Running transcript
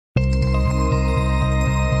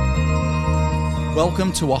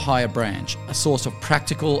Welcome to A Higher Branch, a source of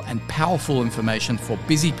practical and powerful information for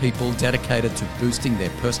busy people dedicated to boosting their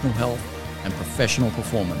personal health and professional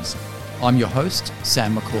performance. I'm your host,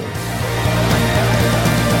 Sam McCall.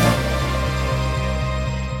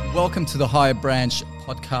 Welcome to the Higher Branch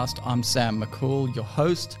podcast. I'm Sam McCall, your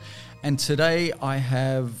host, and today I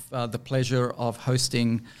have the pleasure of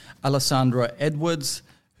hosting Alessandra Edwards,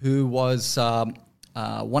 who was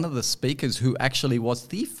one of the speakers who actually was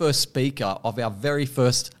the first speaker of our very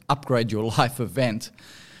first Upgrade Your Life event.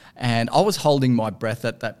 And I was holding my breath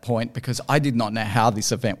at that point because I did not know how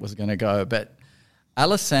this event was going to go. But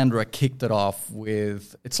Alessandra kicked it off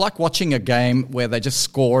with, it's like watching a game where they just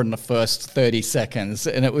score in the first 30 seconds.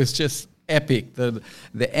 And it was just epic. The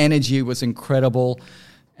energy was incredible.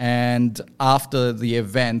 And after the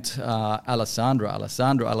event, Alessandra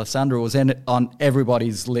was on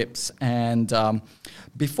everybody's lips. And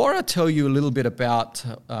before I tell you a little bit about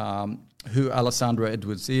who Alessandra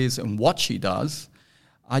Edwards is and what she does,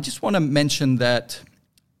 I just want to mention that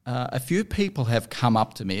a few people have come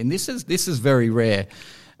up to me, and this is very rare.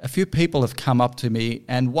 A few people have come up to me,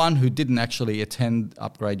 and one who didn't actually attend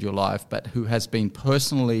Upgrade Your Life, but who has been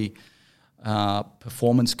personally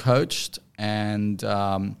performance coached, and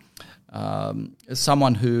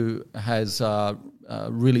someone who has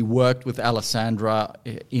really worked with Alessandra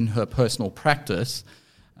in her personal practice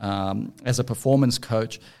as a performance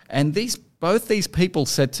coach. And both these people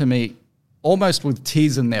said to me, almost with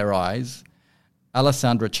tears in their eyes,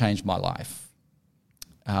 Alessandra changed my life.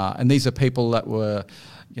 And these are people that were,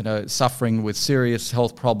 suffering with serious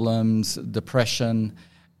health problems, depression.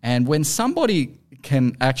 And when somebody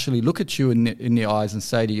can actually look at you in the eyes and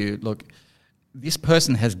say to you, look, this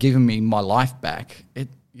person has given me my life back.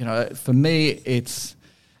 For me, it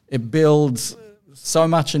builds so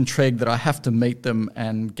much intrigue that I have to meet them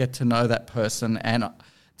and get to know that person. And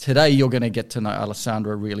today you're going to get to know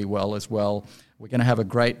Alessandra really well as well. We're going to have a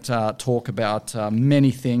great talk about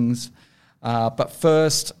many things. But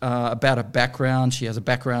first, about her background. She has a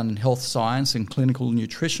background in health science and clinical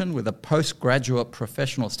nutrition with a postgraduate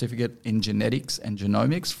professional certificate in genetics and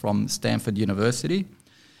genomics from Stanford University.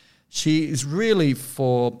 She is really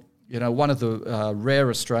one of the rare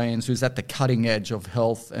Australians who's at the cutting edge of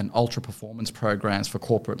health and ultra performance programs for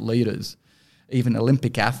corporate leaders, even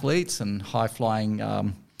Olympic athletes and high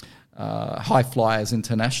flyers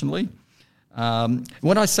internationally.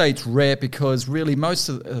 When I say it's rare, because really most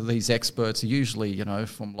of these experts are usually,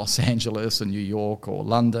 from Los Angeles and New York or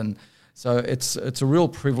London. So it's a real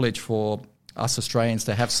privilege for us Australians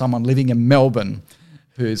to have someone living in Melbourne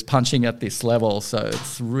who's punching at this level. So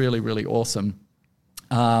it's really, really awesome.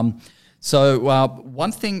 One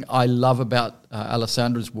thing I love about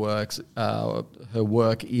Alessandra's her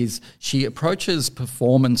work is she approaches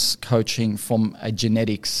performance coaching from a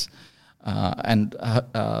genetics and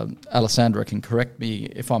Alessandra can correct me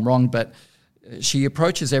if I'm wrong, but she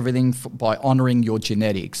approaches everything by honouring your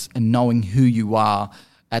genetics and knowing who you are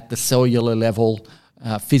at the cellular level,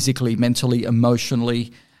 physically, mentally,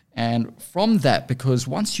 emotionally. And from that, because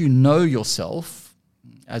once you know yourself,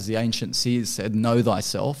 as the ancient seers said, know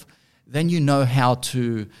thyself, then you know how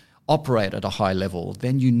to operate at a high level.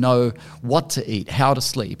 Then you know what to eat, how to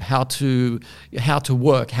sleep, how to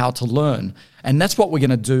work, how to learn. And that's what we're going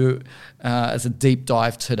to do as a deep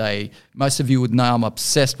dive today. Most of you would know I'm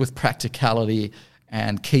obsessed with practicality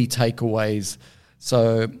and key takeaways.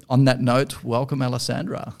 So on that note, welcome,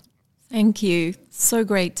 Alessandra. Thank you. So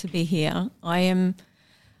great to be here. I am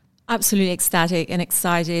absolutely ecstatic and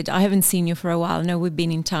excited. I haven't seen you for a while. I know we've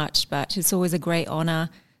been in touch, but it's always a great honor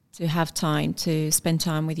to have time to spend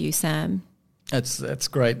time with you, Sam. That's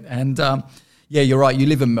great. And you're right. You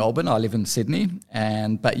live in Melbourne. I live in Sydney.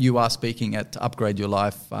 But you are speaking at Upgrade Your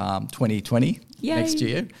Life 2020 next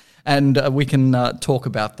year. And we can talk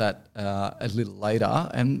about that a little later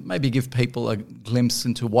and maybe give people a glimpse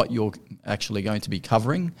into what you're actually going to be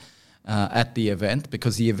covering at the event,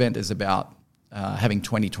 because the event is about having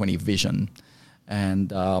 2020 vision.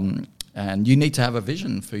 And you need to have a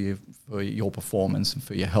vision for your performance and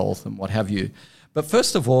for your health and what have you. But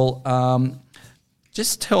first of all,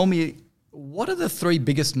 just tell me, what are the three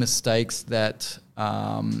biggest mistakes that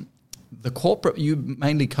you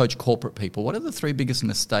mainly coach corporate people, what are the three biggest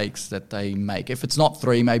mistakes that they make? If it's not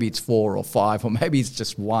three, maybe it's 4 or 5, or maybe it's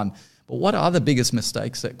just one. But what are the biggest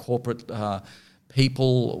mistakes that corporate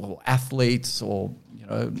people or athletes or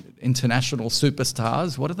international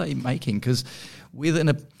superstars, what are they making? Because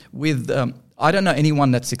I don't know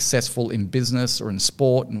anyone that's successful in business or in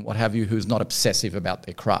sport and what have you who's not obsessive about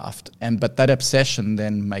their craft. But that obsession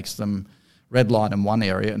then makes them redline in one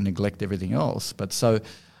area and neglect everything else. But so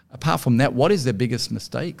apart from that, what is their biggest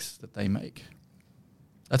mistakes that they make?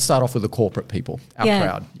 Let's start off with the corporate people, our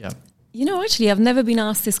crowd. Yeah. You know, actually, I've never been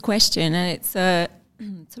asked this question, and it's a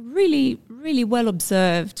really, really well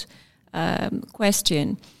observed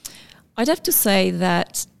question. I'd have to say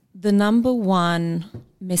that the number one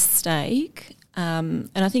mistake, and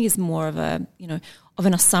I think it's more of a, of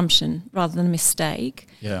an assumption rather than a mistake,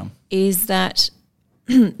 is that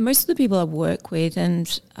most of the people I work with, and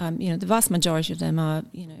the vast majority of them are,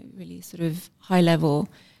 really sort of high level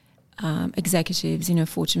executives,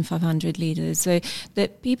 Fortune 500 leaders. So the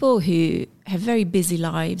people who have very busy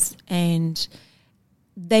lives, and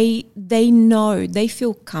they know, they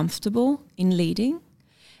feel comfortable in leading.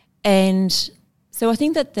 And so I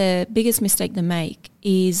think that the biggest mistake they make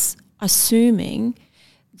is assuming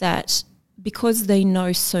that because they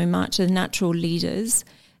know so much, they're natural leaders,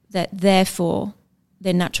 that therefore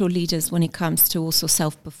they're natural leaders when it comes to also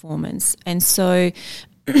self-performance. And so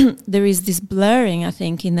there is this blurring, I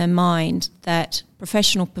think, in their mind that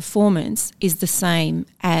professional performance is the same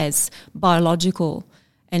as biological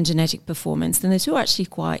and genetic performance. And the two are actually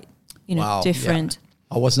quite, different.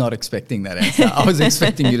 Yeah. I was not expecting that answer. I was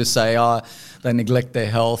expecting you to say, they neglect their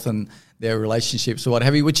health and their relationships or what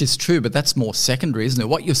have you, which is true, but that's more secondary, isn't it?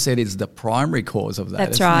 What you said is the primary cause of that.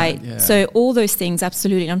 That's right. Yeah. So all those things,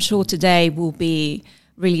 absolutely. I'm sure today will be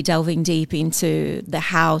really delving deep into the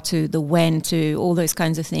how to, the when to, all those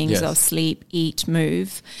kinds of things of sleep, eat,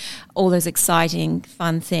 move, all those exciting,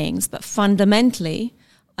 fun things. But fundamentally,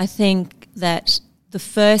 I think that the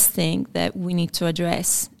first thing that we need to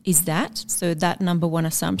address is that number one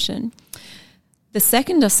assumption. The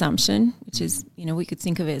second assumption, which is, we could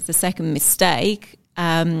think of it as the second mistake,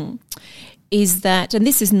 is that, and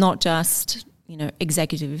this is not just,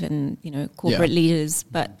 executive and, corporate leaders,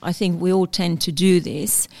 but I think we all tend to do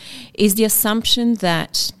this, is the assumption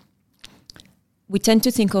that we tend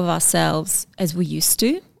to think of ourselves as we used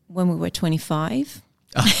to when we were 25.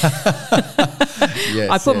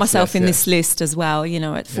 I put myself in this list as well,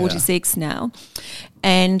 at 46 now.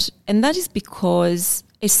 And that is because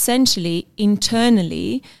essentially,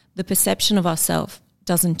 internally, the perception of ourselves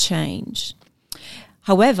doesn't change.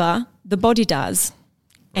 However, the body does.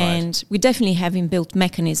 Right. And we definitely have inbuilt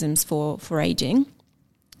mechanisms for aging.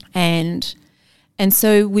 And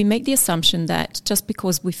so we make the assumption that just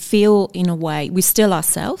because we feel in a way, we're still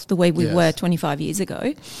ourselves, the way we were 25 years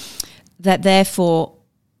ago, that therefore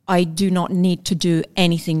I do not need to do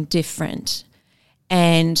anything different.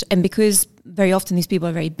 And because very often these people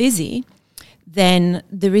are very busy, then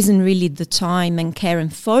there isn't really the time and care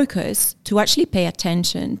and focus to actually pay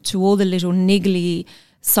attention to all the little niggly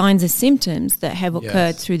signs and symptoms that have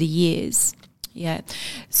occurred through the years. Yeah.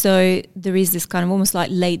 So there is this kind of almost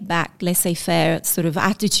like laid back, laissez-faire sort of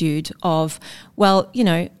attitude of, well,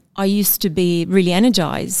 I used to be really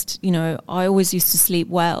energized. I always used to sleep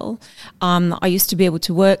well. I used to be able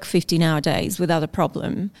to work 15-hour days without a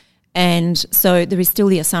problem. And so there is still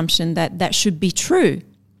the assumption that should be true.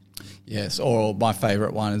 Yes, or my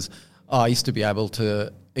favourite one is, I used to be able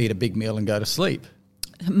to eat a big meal and go to sleep.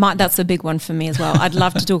 That's a big one for me as well. I'd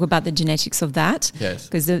love to talk about the genetics of that. Yes.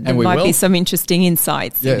 Because there might be some interesting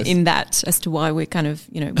insights in that as to why we kind of,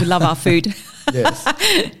 we love our food.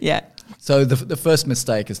 Yes. Yeah. So the first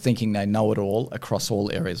mistake is thinking they know it all across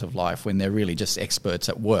all areas of life when they're really just experts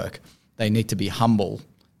at work. They need to be humbled.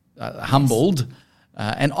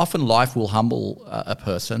 And often life will humble a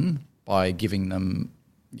person by giving them,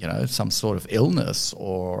 some sort of illness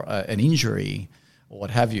or an injury or what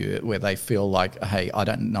have you, where they feel like, hey, I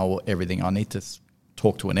don't know everything. I need to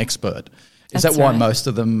talk to an expert. Is that why most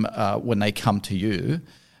of them, when they come to you,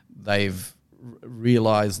 they've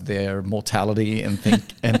realised their mortality and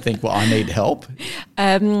think, well, I need help?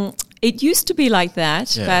 It used to be like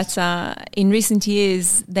that, but in recent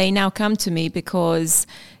years, they now come to me because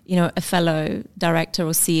a fellow director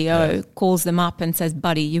or CEO calls them up and says,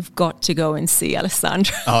 buddy, you've got to go and see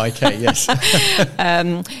Alessandra. Oh, okay, yes.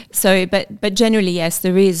 But generally, yes,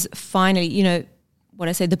 there is finally, what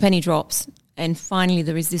I say, the penny drops. And finally,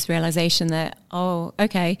 there is this realization that, oh,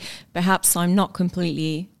 okay, perhaps I'm not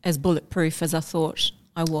completely as bulletproof as I thought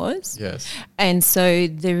I was. Yes. And so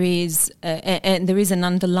there is an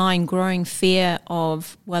underlying growing fear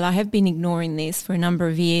of, well, I have been ignoring this for a number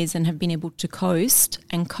of years and have been able to coast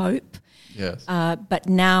and cope. Yes. But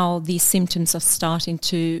now these symptoms are starting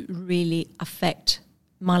to really affect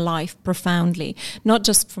my life profoundly, not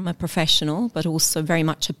just from a professional, but also very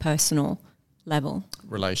much a personal level.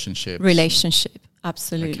 Relationship,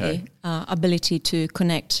 absolutely. Okay. Ability to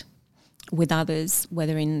connect with others,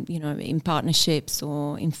 whether in partnerships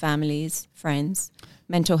or in families, friends,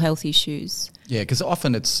 mental health issues. Yeah, because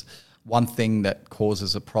often it's one thing that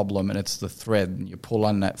causes a problem, and it's the thread. And you pull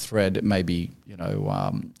on that thread, it may be,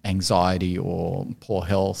 anxiety or poor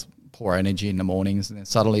health, poor energy in the mornings, and then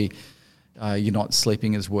suddenly you're not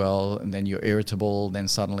sleeping as well, and then you're irritable, then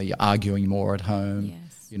suddenly you're arguing more at home. Yes.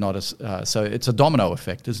 You're not as so it's a domino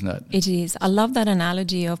effect, isn't it? It is. I love that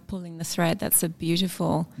analogy of pulling the thread. That's a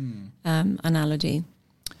beautiful analogy.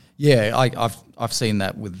 Yeah, I've seen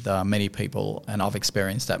that with many people, and I've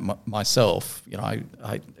experienced that myself. I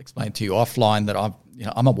explained to you offline that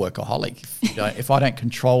I'm a workaholic. If I don't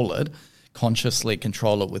control it, consciously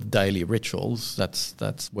control it with daily rituals,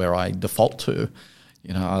 that's where I default to.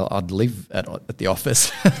 I'd live at the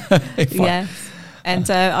office. Yes.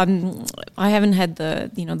 And I haven't had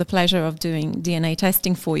the pleasure of doing DNA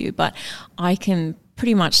testing for you, but I can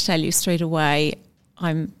pretty much tell you straight away,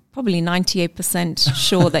 I'm probably 98%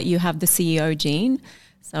 sure that you have the CEO gene.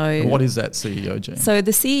 So what is that CEO gene? So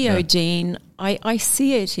the CEO gene, I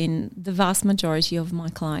see it in the vast majority of my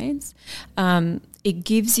clients. It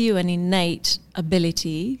gives you an innate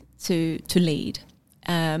ability to lead.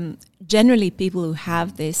 Generally, people who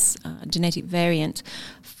have this genetic variant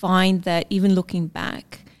find that even looking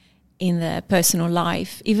back in their personal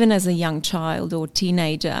life, even as a young child or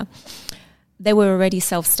teenager, they were already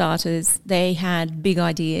self-starters. They had big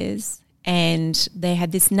ideas, and they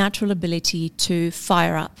had this natural ability to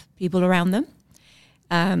fire up people around them.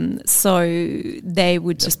 So they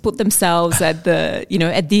would just put themselves at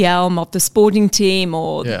the helm of the sporting team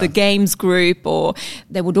or the games group, or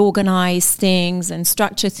they would organize things and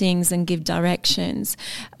structure things and give directions.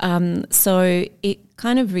 So it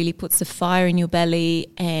kind of really puts a fire in your belly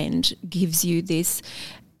and gives you this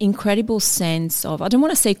incredible sense of, I don't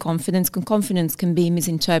want to say confidence, because confidence can be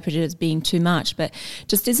misinterpreted as being too much, but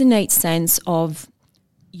just this innate sense of,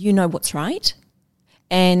 what's right.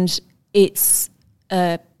 And it's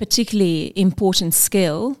a particularly important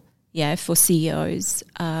skill, for CEOs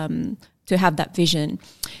to have that vision.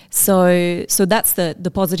 So that's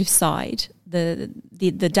the positive side.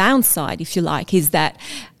 The downside, if you like, is that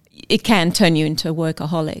it can turn you into a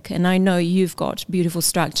workaholic. And I know you've got beautiful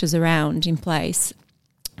structures around in place.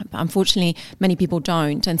 But unfortunately, many people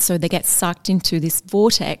don't. And so they get sucked into this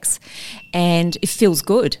vortex, and it feels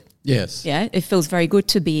good. Yes. Yeah, it feels very good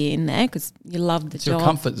to be in there because you love the job. It's your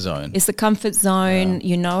comfort zone. It's the comfort zone. Yeah.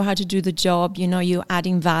 You know how to do the job. You're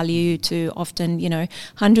adding value to often,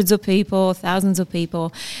 hundreds of people, thousands of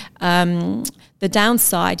people. The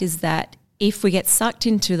downside is that if we get sucked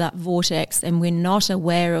into that vortex and we're not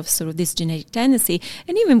aware of sort of this genetic tendency,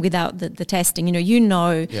 and even without the testing,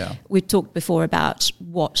 we talked before about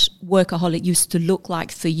what workaholic used to look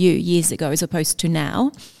like for you years ago as opposed to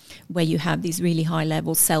now, where you have these really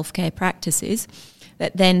high-level self-care practices,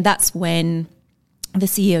 that's when the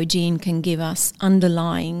CEO gene can give us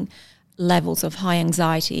underlying levels of high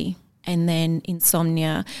anxiety and then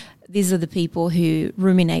insomnia. These are the people who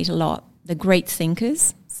ruminate a lot. They're great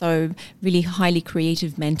thinkers, so really highly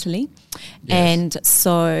creative mentally. Yes. And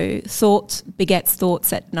so thought begets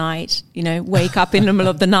thoughts at night, wake up in the middle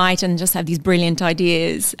of the night and just have these brilliant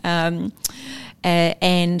ideas.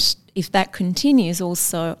 And if that continues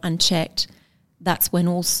also unchecked, that's when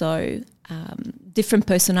also different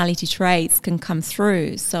personality traits can come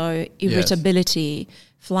through. So irritability,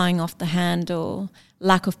 flying off the handle,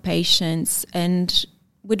 lack of patience, and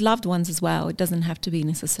with loved ones as well. It doesn't have to be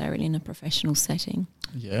necessarily in a professional setting.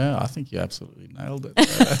 Yeah, I think you absolutely nailed it.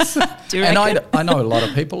 Do you reckon? And I know a lot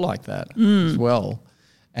of people like that as well.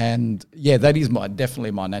 And that is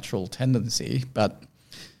definitely my natural tendency. But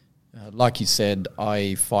like you said,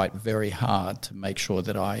 I fight very hard to make sure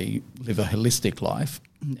that I live a holistic life.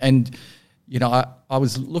 And, I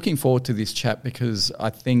was looking forward to this chat because I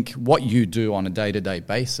think what you do on a day-to-day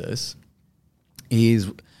basis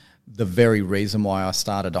is the very reason why I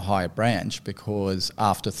started a higher branch, because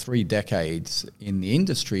after 3 decades in the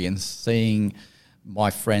industry and seeing my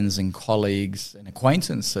friends and colleagues and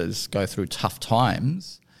acquaintances go through tough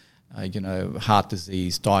times, heart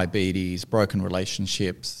disease, diabetes, broken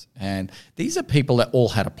relationships, and these are people that all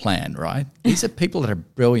had a plan, right? These are people that are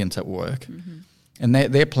brilliant at work. Mm-hmm. And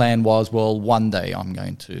their plan was, well, one day I'm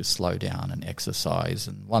going to slow down and exercise,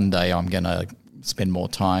 and one day I'm going to spend more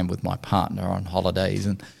time with my partner on holidays,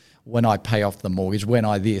 and when I pay off the mortgage, when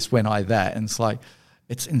I this, when I that. And it's like,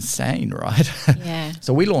 it's insane, right? Yeah.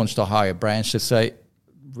 So we launched a higher branch to say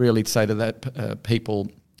to that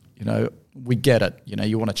people, we get it.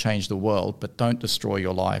 You want to change the world, but don't destroy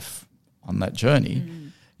your life on that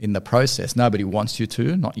journey in the process. Nobody wants you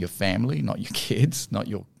to, not your family, not your kids, not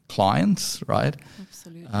your clients, right?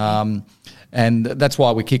 Absolutely. And that's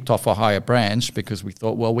why we kicked off a higher branch, because we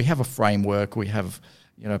thought, well, we have a framework, we have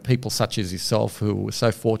people such as yourself who were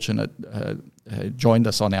so fortunate joined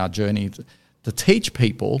us on our journey to teach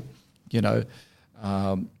people,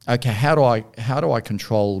 okay, how do I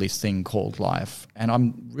control this thing called life? And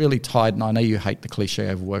I'm really tired, and I know you hate the cliche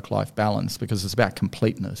of work-life balance because it's about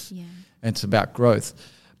completeness and it's about growth.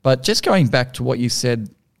 But just going back to what you said,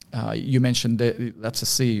 you mentioned that's a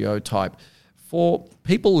CEO type. For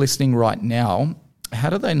people listening right now, how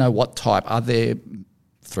do they know what type? Are there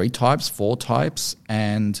 3 types, 4 types?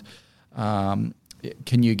 And can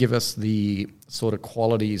you give us the sort of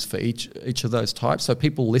qualities for each of those types? So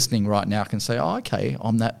people listening right now can say, oh, okay,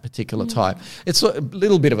 I'm that particular type. It's a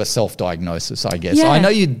little bit of a self-diagnosis, I guess. I know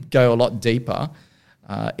you'd go a lot deeper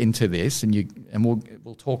into this, and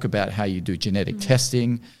we'll talk about how you do genetic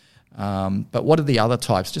testing. But what are the other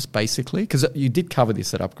types, just basically? Because you did cover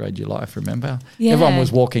this at Upgrade Your Life, remember? Yeah. Everyone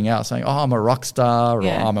was walking out saying, oh, I'm a rock star, or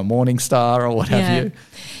I'm a morning star, or what have you.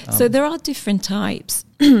 So there are different types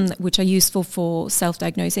which are useful for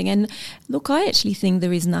self-diagnosing. And look, I actually think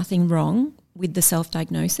there is nothing wrong with the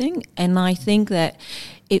self-diagnosing. And I think that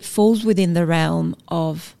it falls within the realm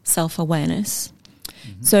of self-awareness.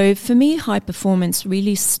 Mm-hmm. So for me, high performance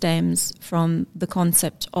really stems from the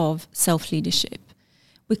concept of self-leadership.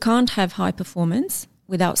 We can't have high performance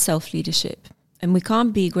without self-leadership, and we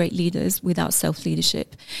can't be great leaders without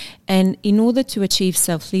self-leadership. And in order to achieve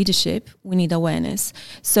self-leadership, we need awareness.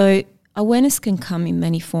 So awareness can come in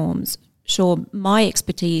many forms. Sure, my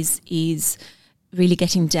expertise is really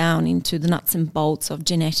getting down into the nuts and bolts of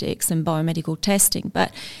genetics and biomedical testing,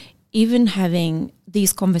 but even having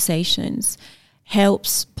these conversations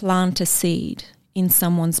helps plant a seed in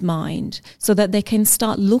someone's mind so that they can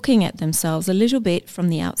start looking at themselves a little bit from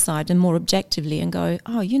the outside and more objectively and go,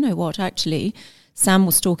 oh, you know what, actually, Sam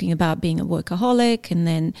was talking about being a workaholic and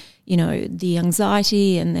then, the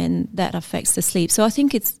anxiety, and then that affects the sleep. So I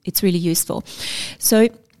think it's really useful. So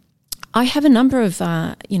I have a number of,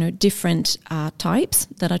 different types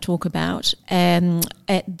that I talk about.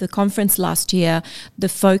 At the conference last year, the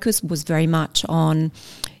focus was very much on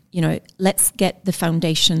let's get the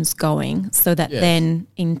foundations going so that then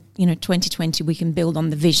in, 2020 we can build on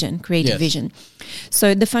the vision, create a vision.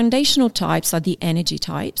 So the foundational types are the energy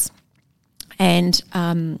types. And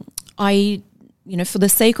for the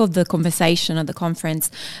sake of the conversation at the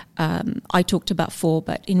conference, I talked about 4,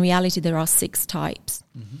 but in reality there are 6 types.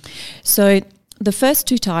 Mm-hmm. So the first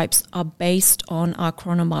 2 types are based on our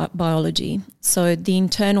chronobiology, so the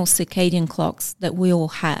internal circadian clocks that we all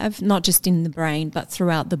have, not just in the brain, but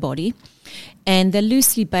throughout the body. And they're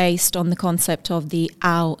loosely based on the concept of the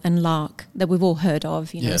owl and lark that we've all heard of,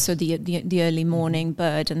 so the early morning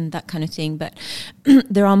bird and that kind of thing. But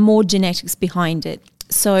there are more genetics behind it.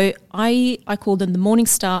 So I call them the morning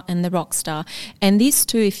star and the rock star. And these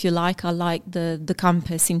 2, if you like, are like the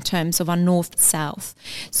compass in terms of our north-south.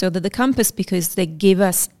 So the compass, because they give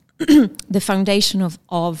us the foundation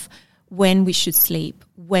of when we should sleep,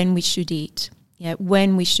 when we should eat,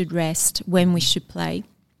 when we should rest, when we should play.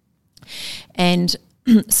 And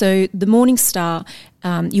so the morning star,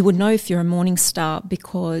 you would know if you're a morning star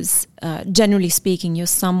because generally speaking, you're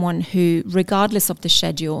someone who, regardless of the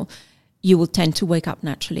schedule, you will tend to wake up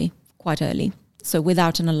naturally quite early, so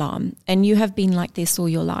without an alarm. And you have been like this all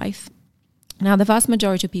your life. Now, the vast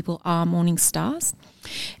majority of people are morning stars,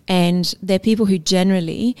 and they're people who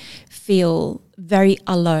generally feel very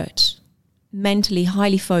alert, mentally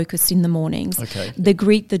highly focused in the mornings. Okay. They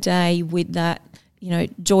greet the day with that,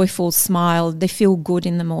 joyful smile. They feel good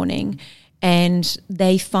in the morning, and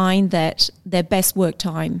they find that their best work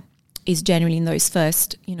time is generally in those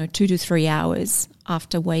first, 2 to 3 hours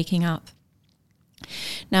after waking up.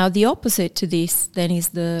 Now, the opposite to this then is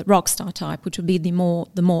the rock star type, which would be the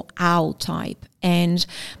more owl type. And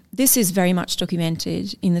this is very much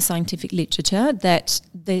documented in the scientific literature that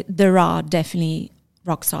there are definitely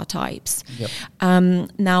rock star types. Yep.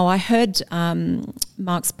 Now, I heard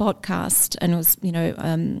Mark's podcast, and it was,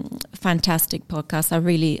 a fantastic podcast. I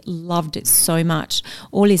really loved it so much.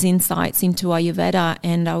 All his insights into Ayurveda,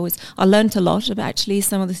 and I learned a lot about actually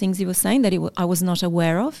some of the things he was saying that I was not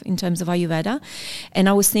aware of in terms of Ayurveda. And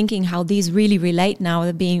I was thinking how these really relate now.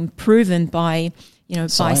 They're being proven by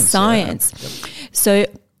science. Yep. So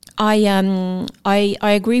I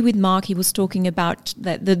agree with Mark. He was talking about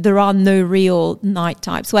that there are no real night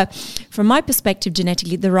types. Well, from my perspective,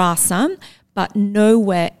 genetically, there are some, but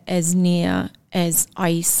nowhere as near as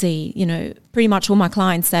I see. Pretty much all my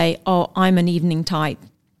clients say, oh, I'm an evening type.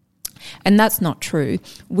 And that's not true.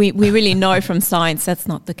 We really know from science that's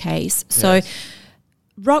not the case. Yes. So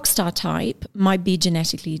rock star type might be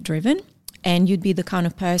genetically driven, and you'd be the kind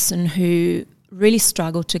of person who really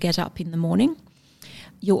struggle to get up in the morning.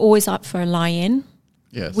 You're always up for a lie-in,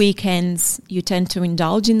 Yes. Weekends, you tend to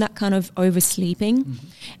indulge in that kind of oversleeping.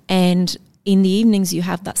 And in the evenings, you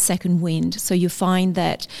have that second wind. So you find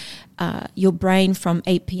that your brain from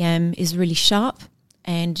 8 p.m. is really sharp,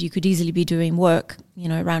 and you could easily be doing work,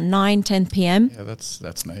 around 9, 10 p.m. Yeah,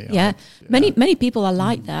 that's me. Yeah. Many people are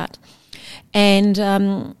like that.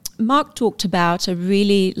 And Mark talked about a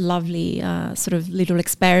really lovely sort of little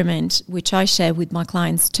experiment, which I share with my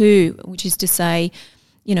clients too, which is to say,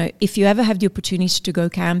 if you ever have the opportunity to go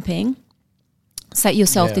camping, set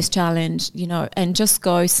yourself this challenge, and just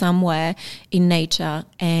go somewhere in nature.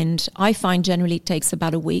 And I find generally it takes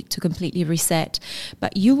about a week to completely reset.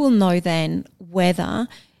 But you will know then whether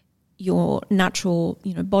your natural,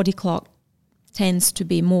 body clock tends to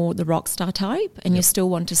be more the rock star type and you still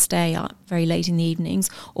want to stay up very late in the evenings,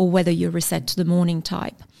 or whether you're reset to the morning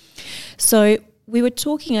type. So we were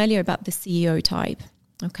talking earlier about the CEO type,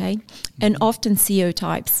 okay? And often CEO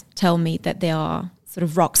types tell me that they are sort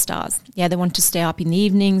of rock stars. Yeah, they want to stay up in the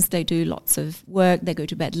evenings, they do lots of work, they go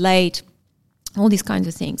to bed late, all these kinds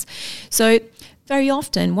of things. So very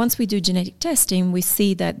often, once we do genetic testing, we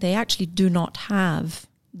see that they actually do not have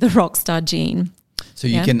the rock star gene. So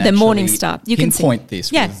you can the morning star. You can pinpoint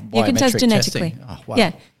this with biometric you can test genetically. testing. Oh,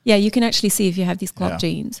 wow. Yeah, you can actually see if you have these clock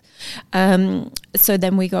genes. So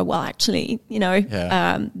then we go, well, actually,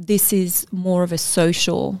 this is more of a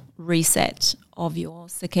social reset of your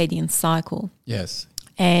circadian cycle. Yes.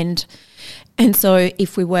 And so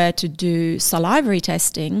if we were to do salivary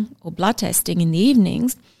testing or blood testing in the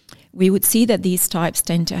evenings, we would see that these types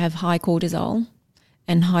tend to have high cortisol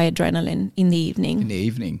and high adrenaline in the evening. In the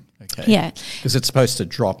evening, okay. Yeah. Because it's supposed to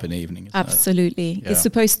drop in the evening, isn't Absolutely. it? Yeah. It's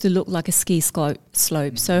supposed to look like a ski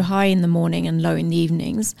slope, so high in the morning and low in the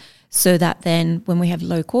evenings, so that then when we have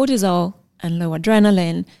low cortisol and low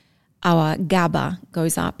adrenaline, our GABA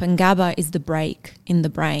goes up. And GABA is the brake in the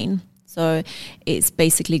brain. So it's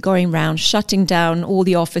basically going around, shutting down all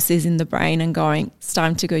the offices in the brain and going, it's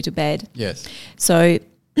time to go to bed. Yes. So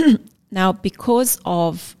now, because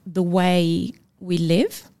of the way we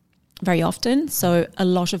live very often, so a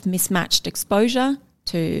lot of mismatched exposure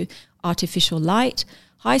to artificial light,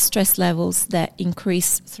 high stress levels that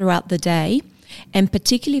increase throughout the day, and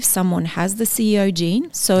particularly if someone has the CEO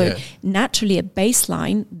gene, so naturally at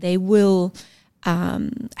baseline, they will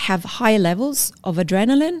have higher levels of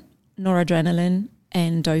adrenaline, noradrenaline,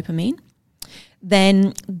 and dopamine.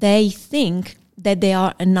 Then they think that they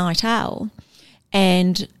are a night owl.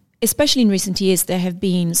 And especially in recent years, there have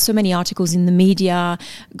been so many articles in the media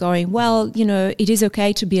going, well, it is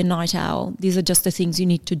okay to be a night owl. These are just the things you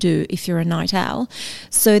need to do if you're a night owl.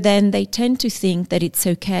 So then they tend to think that it's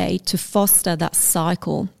okay to foster that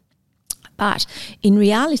cycle. But in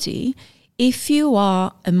reality, if you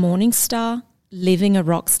are a morning star living a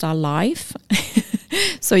rock star life,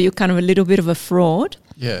 so you're kind of a little bit of a fraud,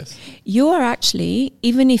 yes, you are actually,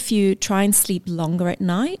 even if you try and sleep longer at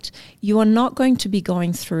night, you are not going to be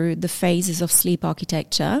going through the phases of sleep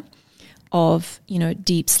architecture of,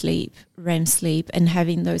 deep sleep, REM sleep, and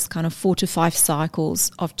having those kind of 4 to 5 cycles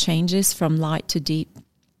of changes from light to deep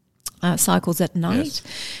cycles at night. Yes.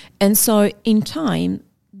 And so in time,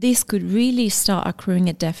 this could really start accruing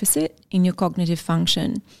a deficit in your cognitive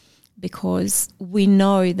function, because we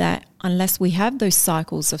know that unless we have those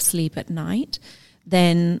cycles of sleep at night,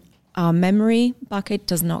 then our memory bucket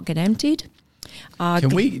does not get emptied. Can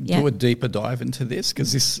we do a deeper dive into this?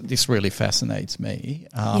 Because this really fascinates me.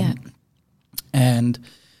 And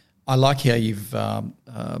I like how you've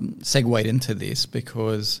segued into this,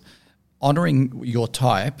 because honouring your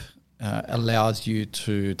type allows you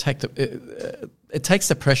to take it takes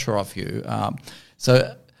the pressure off you.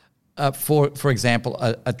 For example,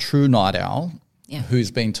 a true night owl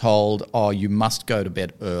who's been told, you must go to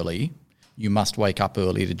bed early, you must wake up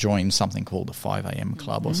early to join something called the 5 a.m.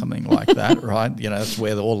 club or something like that, right? That's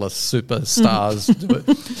where all the superstars do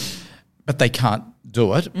it. But they can't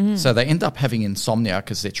do it. So they end up having insomnia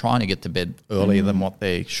because they're trying to get to bed earlier than what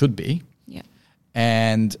they should be. Yeah.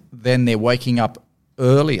 And then they're waking up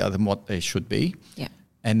earlier than what they should be. Yeah.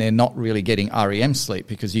 And they're not really getting REM sleep,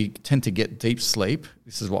 because you tend to get deep sleep.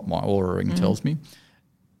 This is what my Aura Ring tells me.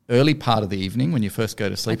 Early part of the evening when you first go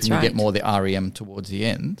to sleep, That's and you right. get more of the REM towards the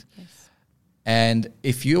end. Yes. And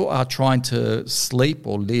if you are trying to sleep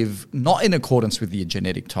or live not in accordance with your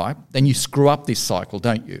genetic type, then you screw up this cycle,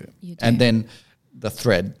 don't you? You do. And then that's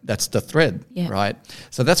the thread, right?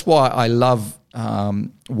 So that's why I love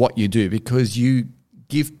what you do, because you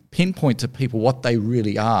pinpoint to people what they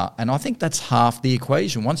really are. And I think that's half the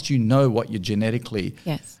equation. Once you know what you're genetically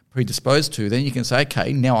predisposed to, then you can say,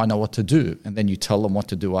 okay, now I know what to do. And then you tell them what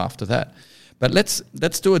to do after that. But let's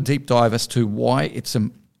do a deep dive as to why it's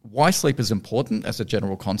why sleep is important as a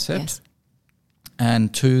general concept. Yes.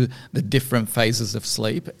 And to the different phases of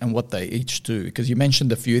sleep and what they each do. Because you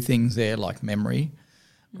mentioned a few things there, like memory,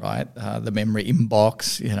 right? The memory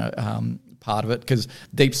inbox, part of it. Because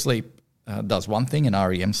deep sleep does one thing and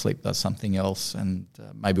REM sleep does something else. And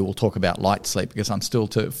maybe we'll talk about light sleep because I'm still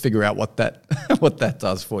to figure out what that what that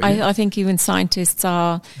does for you. I think even scientists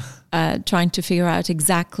are trying to figure out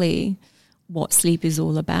exactly what sleep is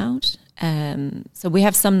all about. So we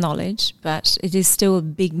have some knowledge, but it is still a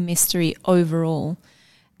big mystery overall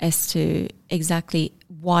as to exactly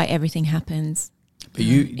why everything happens. But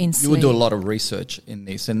you will do a lot of research in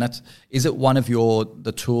this, and is it one of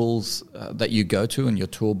the tools that you go to in your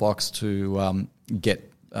toolbox to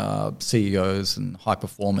get CEOs and high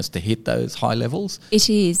performers to hit those high levels?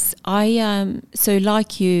 It is. So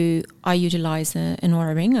like you, I utilize an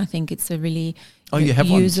Oura Ring. I think it's a really you have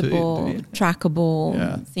usable, one too,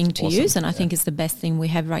 trackable thing to use, and I think it's the best thing we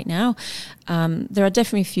have right now. There are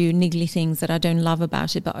definitely a few niggly things that I don't love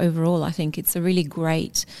about it, but overall I think it's a really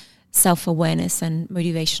great self-awareness and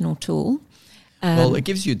motivational tool. Well, it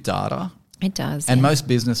gives you data. It does. And most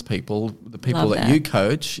business people, the people Love that you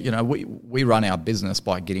coach, we run our business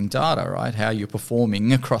by getting data, right? How you're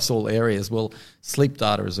performing across all areas. Well, sleep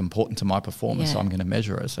data is important to my performance, so I'm going to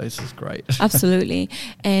measure it. So this is great. Absolutely.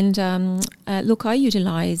 And look, I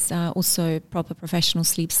utilize also proper professional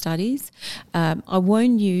sleep studies. I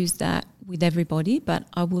won't use that with everybody, but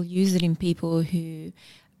I will use it in people who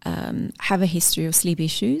have a history of sleep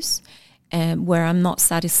issues where I'm not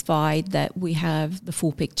satisfied that we have the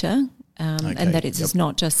full picture. And that it's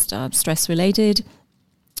not just stress related,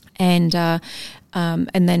 and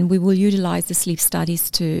then we will utilize the sleep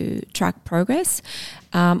studies to track progress.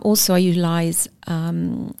 Also, I utilize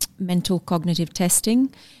mental cognitive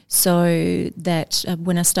testing, so that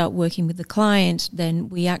when I start working with the client, then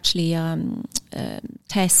we actually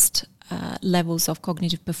test levels of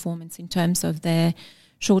cognitive performance in terms of their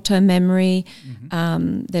short-term memory,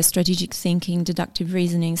 their strategic thinking, deductive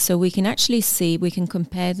reasoning. So we can actually we can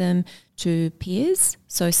compare them to peers,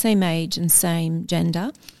 so same age and same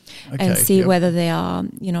gender, and see whether they are,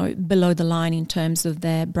 below the line in terms of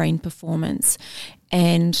their brain performance.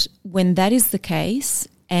 And when that is the case,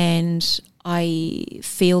 and I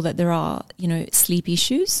feel that there are, sleep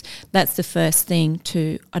issues, that's the first thing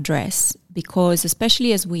to address, because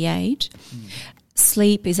especially as we age,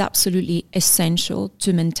 sleep is absolutely essential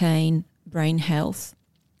to maintain brain health.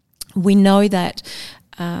 We know that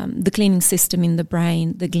the cleaning system in the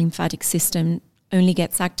brain, the lymphatic system, only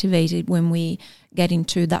gets activated when we get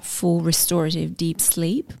into that full restorative deep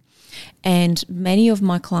sleep. And many of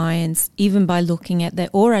my clients, even by looking at their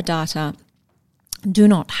Oura data, do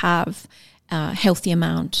not have healthy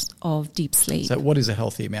amount of deep sleep. So what is a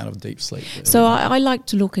healthy amount of deep sleep? So I like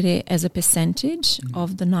to look at it as a percentage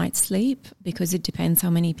of the night's sleep, because it depends how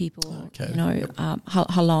many people,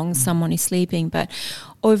 how long someone is sleeping. But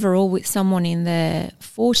overall, with someone in their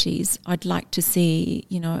 40s, I'd like to see,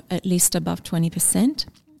 at least above 20%.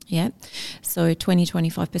 Yeah. So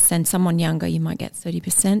 20-25%. Someone younger, you might get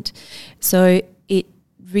 30%. So it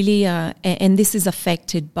really, and this is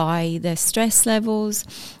affected by their stress levels.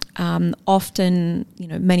 Often,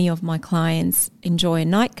 many of my clients enjoy a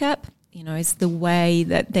nightcap. It's the way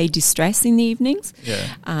that they distress in the evenings.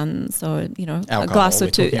 Yeah. So, alcohol, a glass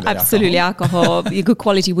or two, absolutely alcohol, a good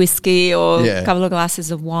quality whiskey or a couple of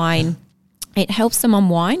glasses of wine. It helps them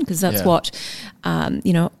unwind, because that's what,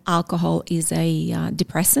 alcohol is a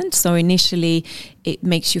depressant. So initially it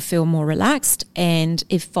makes you feel more relaxed, and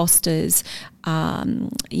it fosters,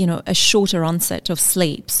 a shorter onset of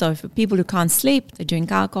sleep. So for people who can't sleep, they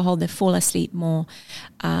drink alcohol, they fall asleep more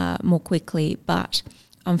quickly. But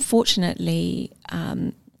unfortunately,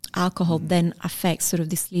 alcohol then affects sort of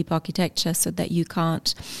the sleep architecture, so that you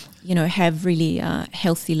can't, have really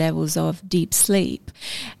healthy levels of deep sleep.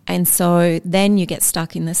 And so then you get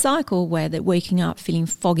stuck in the cycle where they're waking up feeling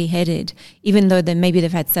foggy-headed, even though maybe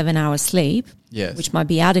they've had 7 hours sleep, which might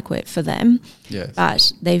be adequate for them. Yes.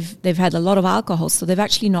 But they've had a lot of alcohol, so they've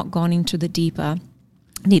actually not gone into the deep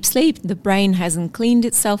sleep. The brain hasn't cleaned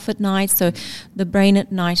itself at night. So the brain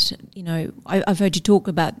at night, I've heard you talk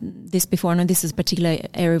about this before. I know this is a particular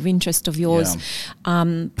area of interest of yours.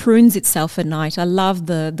 Prunes itself at night. I love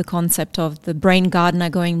the concept of the brain gardener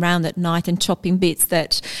going round at night and chopping bits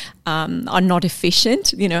that are not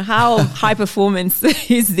efficient. How high performance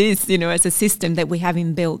is this, as a system that we have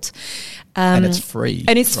inbuilt. And it's free.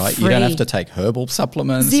 And it's right? free. You don't have to take herbal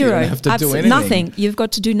supplements. Zero. You don't have to do anything. Nothing. You've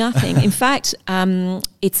got to do nothing. In fact,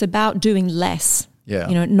 it's about doing less,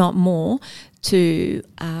 not more, to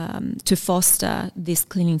foster this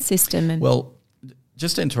cleaning system. Well,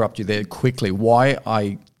 just to interrupt you there quickly, why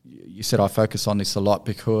I you said I focus on this a lot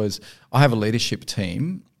because I have a leadership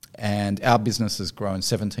team and our business has grown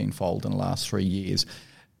 17-fold in the last 3 years.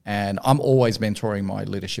 And I'm always mentoring my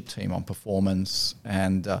leadership team on performance.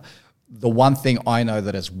 And the one thing I know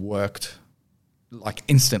that has worked like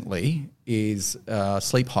instantly is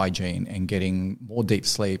sleep hygiene and getting more deep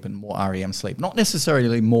sleep and more REM sleep, not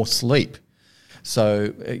necessarily more sleep.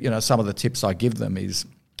 So, some of the tips I give them is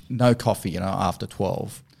no coffee, after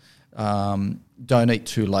 12. Don't eat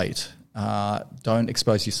too late. Don't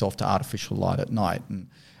expose yourself to artificial light at night.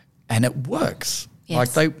 And it works.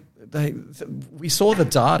 Yes. Like we saw the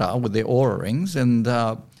data with their Oura rings and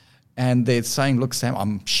they're saying, look, Sam,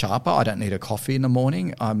 I'm sharper. I don't need a coffee in the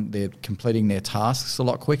morning. They're completing their tasks a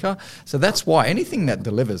lot quicker. So that's why anything that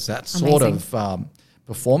delivers that sort of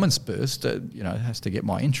performance boost, has to get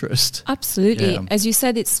my interest. Absolutely. Yeah. As you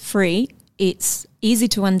said, it's free. It's easy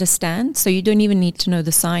to understand. So you don't even need to know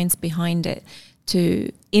the science behind it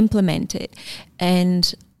to implement it.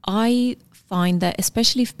 And I find that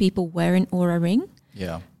especially if people wear an Oura ring,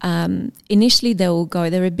 initially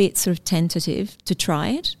they're a bit sort of tentative to try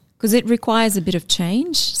it because it requires a bit of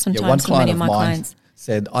change sometimes for many of my clients.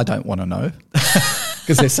 Said, I don't want to know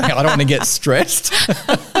because they're saying, I don't want to get stressed.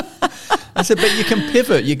 I said, but you can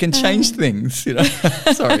pivot, you can change things,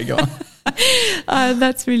 Sorry, go on.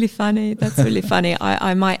 That's really funny.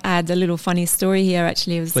 I might add a little funny story here.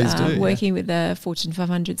 Actually, I was working with a Fortune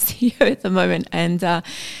 500 CEO at the moment, and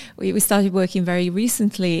we started working very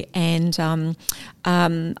recently. And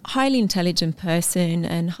highly intelligent person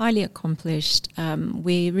and highly accomplished.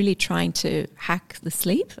 We're really trying to hack the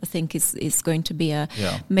sleep. I think is going to be a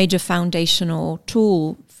major foundational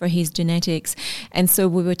tool for his genetics. And so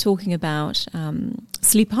we were talking about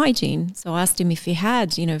sleep hygiene. So I asked him if he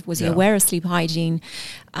had, was he aware of sleep hygiene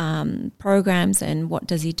programs and what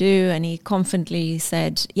does he do? And he confidently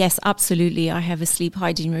said, yes, absolutely, I have a sleep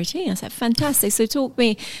hygiene routine. I said, fantastic. So talk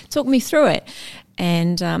me through it.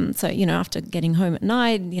 And so, after getting home at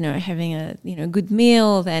night, having a good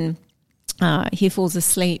meal, then he falls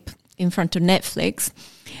asleep in front of Netflix.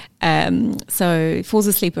 So he falls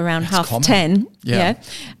asleep around that's 10:30,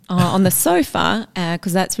 on the sofa,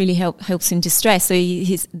 because that's really helps him distress. So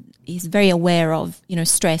he's very aware of,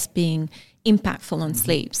 stress being impactful on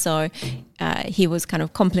sleep. So he was kind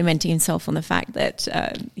of complimenting himself on the fact that,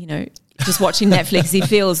 just watching Netflix, he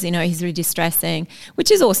feels, he's really distressing,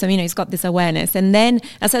 which is awesome. He's got this awareness. And then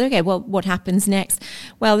I said, okay, well, what happens next?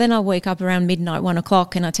 Well, then I'll wake up around midnight,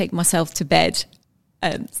 1:00, and I take myself to bed.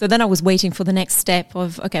 So then I was waiting for the next step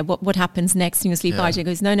of, okay, what happens next in your sleep hygiene?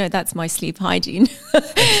 He goes, no, that's my sleep hygiene.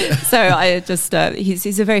 So I just,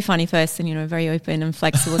 he's a very funny person, very open and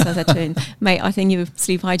flexible. So I said to him, mate, I think your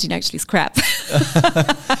sleep hygiene actually is crap.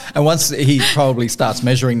 And once he probably starts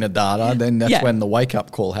measuring the data, then that's when the wake-up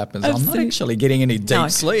call happens. Absolutely. I'm not actually getting any deep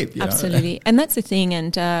sleep. Absolutely. And that's the thing.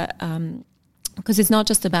 And because it's not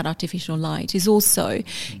just about artificial light. It's also,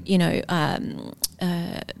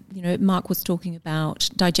 Mark was talking about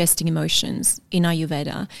digesting emotions in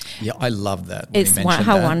Ayurveda. Yeah, I love that. It's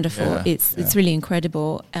wonderful. Yeah, it's really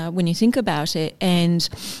incredible when you think about it. And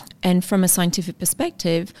from a scientific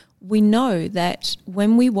perspective, we know that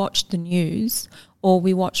when we watch the news or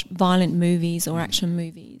we watch violent movies or action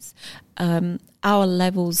movies, our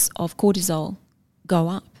levels of cortisol go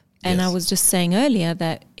up. And I was just saying earlier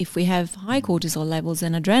that if we have high cortisol levels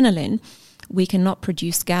and adrenaline, we cannot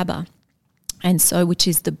produce GABA, and so which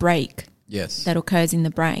is the break that occurs in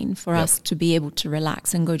the brain for us to be able to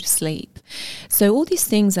relax and go to sleep. So all these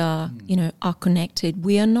things are, are connected.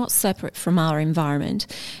 We are not separate from our environment,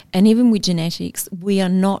 and even with genetics, we are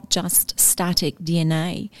not just static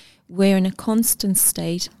DNA. We're in a constant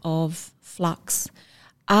state of flux.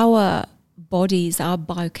 Our bodies, our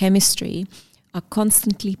biochemistry, are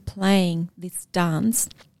constantly playing this dance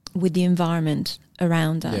with the environment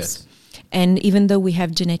around us. Yes. And even though we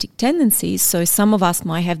have genetic tendencies, so some of us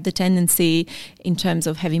might have the tendency in terms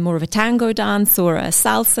of having more of a tango dance or a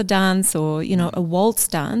salsa dance or, a waltz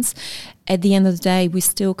dance, at the end of the day, we're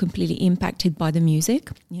still completely impacted by the music,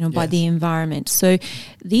 by the environment. So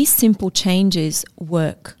these simple changes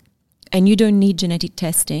work. And you don't need genetic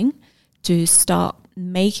testing to start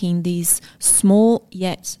making these small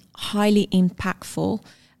yet highly impactful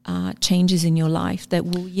changes in your life that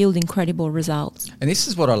will yield incredible results. And this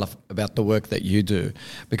is what I love about the work that you do,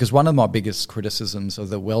 because one of my biggest criticisms of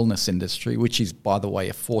the wellness industry, which is, by the way,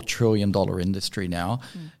 a $4 trillion industry now,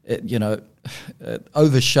 it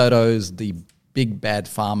overshadows the big bad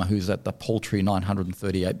pharma who's at the paltry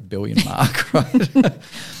 938 billion mark, right?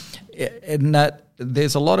 And that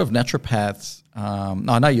there's a lot of naturopaths.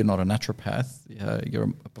 I know you're not a naturopath. You're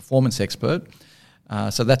a performance expert.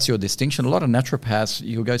 So that's your distinction. A lot of naturopaths,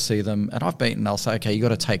 you'll go see them, and I've been, and they'll say, okay, you got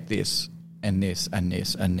to take this and this and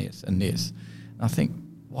this and this and this. And I think,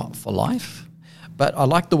 what, for life? But I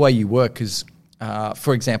like the way you work because,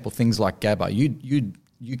 for example, things like GABA,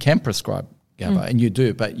 you can prescribe GABA, and you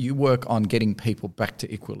do, but you work on getting people back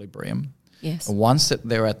to equilibrium. Yes. And once that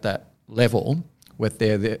they're at that level where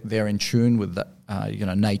they're in tune with the,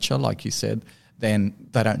 nature, like you said, then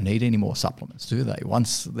they don't need any more supplements, do they?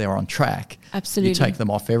 Once they're on track, absolutely, you take them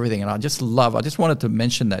off everything. And I just wanted to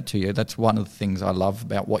mention that to you. That's one of the things I love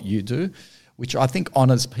about what you do, which I think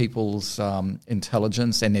honours people's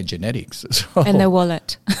intelligence and their genetics as well. And their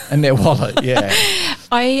wallet. And their wallet, yeah.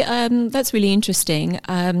 That's really interesting.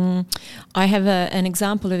 I have an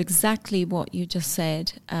example of exactly what you just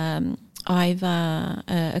said. I've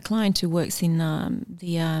a client who works in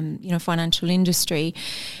the financial industry,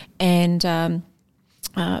 and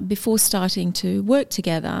before starting to work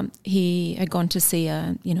together, he had gone to see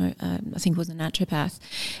I think it was a naturopath,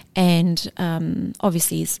 and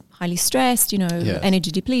obviously he's highly stressed, Yes.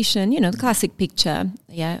 energy depletion, the classic picture,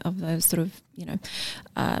 of those sort of,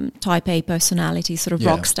 type A personality, sort of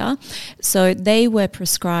rock star. So they were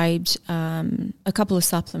prescribed a couple of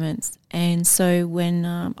supplements. And so when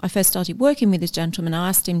I first started working with this gentleman, I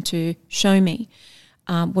asked him to show me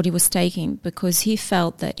what he was taking, because he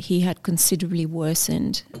felt that he had considerably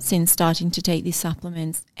worsened since starting to take these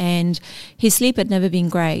supplements. And his sleep had never been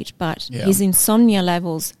great, but his insomnia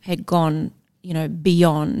levels had gone,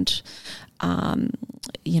 beyond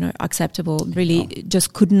acceptable, really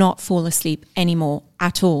just could not fall asleep anymore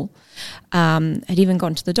at all. Had even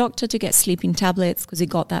gone to the doctor to get sleeping tablets because it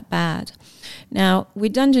got that bad. Now,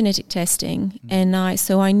 we'd done genetic testing, and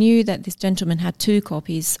I knew that this gentleman had 2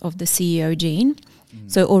 copies of the CEO gene.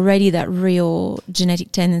 So already that real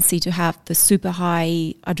genetic tendency to have the super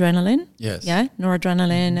high adrenaline,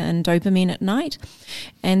 noradrenaline and dopamine at night.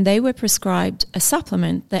 And they were prescribed a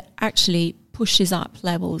supplement that actually pushes up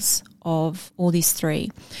levels of all these 3,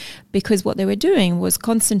 because what they were doing was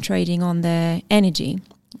concentrating on their energy.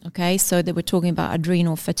 Okay, so they were talking about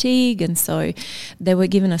adrenal fatigue, and so they were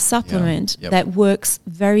given a supplement that works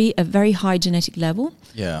a very high genetic level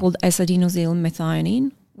called S-adenosyl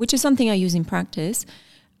methionine, which is something I use in practice,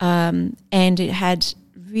 and it had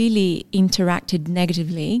really interacted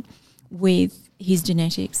negatively with his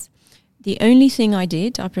genetics. The only thing I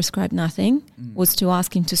prescribed nothing, was to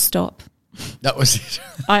ask him to stop. That was it.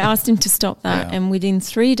 I asked him to stop that, and within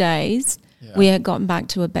 3 days, we had gotten back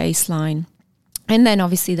to a baseline. And then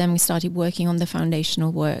obviously we started working on the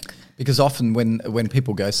foundational work. Because often when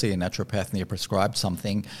people go see a naturopath and they're prescribed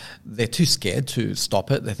something, they're too scared to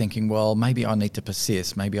stop it. They're thinking, well, maybe I need to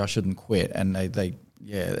persist. Maybe I shouldn't quit. And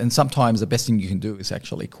and sometimes the best thing you can do is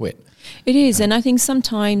actually quit. It is. And I think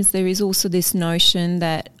sometimes there is also this notion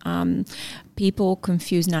that people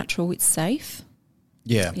confuse natural with safe.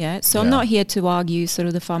 So I'm not here to argue sort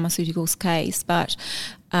of the pharmaceuticals case, but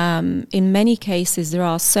in many cases there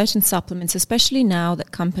are certain supplements, especially now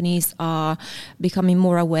that companies are becoming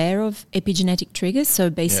more aware of epigenetic triggers, so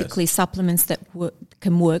basically supplements that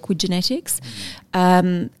can work with genetics.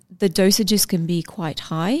 The dosages can be quite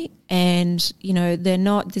high, and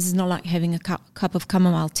this is not like having a cup of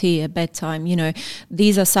chamomile tea at bedtime.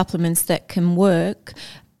 These are supplements that can work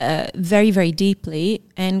very, very deeply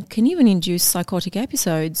and can even induce psychotic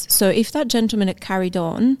episodes. So if that gentleman had carried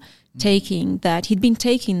on taking that, he'd been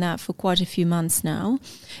taking that for quite a few months now,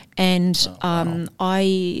 and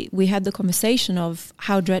we had the conversation of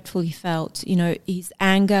how dreadful he felt. His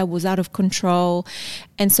anger was out of control,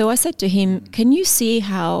 and so I said to him, can you see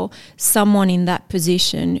how someone in that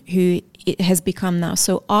position who it has become now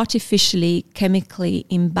so artificially, chemically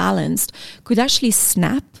imbalanced could actually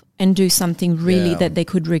snap and do something really that they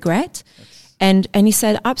could regret? And he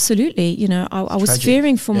said, absolutely, I was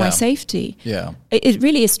fearing for my safety. Yeah. It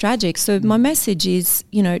really is tragic. So my message is,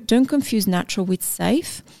 don't confuse natural with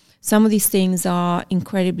safe. Some of these things are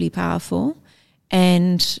incredibly powerful,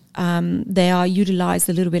 and they are utilized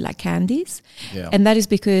a little bit like candies. Yeah. And that is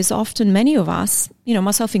because often many of us,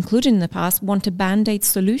 myself included in the past, want a Band-Aid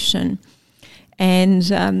solution. And,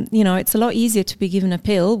 it's a lot easier to be given a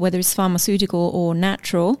pill, whether it's pharmaceutical or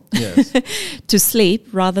natural, to sleep,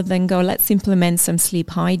 rather than go, let's implement some sleep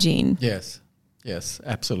hygiene. Yes,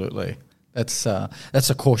 absolutely. That's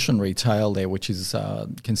a cautionary tale there, which is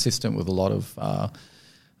consistent with a lot of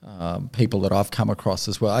people that I've come across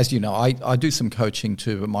as well. As you know, I do some coaching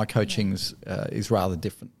too, but my coaching is rather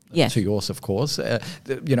different to yours, of course.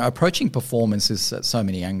 Approaching performance is at so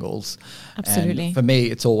many angles. Absolutely. And for me,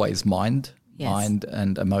 it's always mind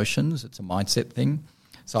and emotions. It's a mindset thing.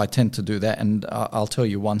 So I tend to do that. And I'll tell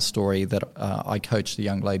you one story that I coached a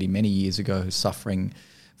young lady many years ago who's suffering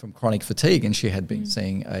from chronic fatigue, and she had been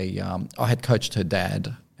seeing I had coached her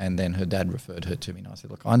dad, and then her dad referred her to me, and I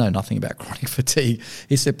said, look, I know nothing about chronic fatigue.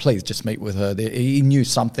 He said, please just meet with her. He knew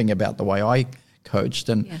something about the way I coached.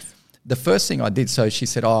 And the first thing I did, so she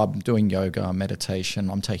said, I'm doing yoga, meditation,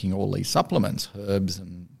 I'm taking all these supplements, herbs,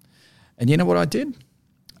 and you know what I did?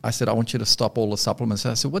 I said, I want you to stop all the supplements.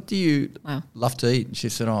 I said, what do you love to eat? And she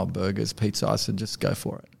said, burgers, pizza. I said, just go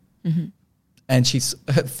for it. Mm-hmm. And she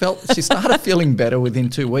started feeling better within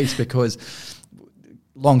 2 weeks because,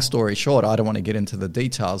 long story short, I don't want to get into the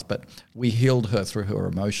details, but we healed her through her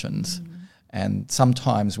emotions. Mm-hmm. And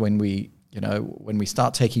sometimes when we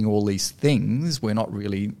start taking all these things, we're not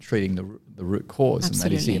really treating the root cause, and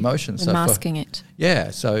that is the emotions. We're masking it. Yeah.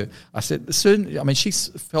 So I said, she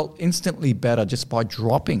felt instantly better just by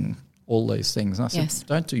dropping all these things. And I said,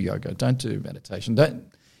 don't do yoga, don't do meditation,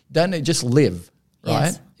 don't just live, right?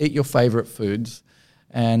 Yes. Eat your favorite foods.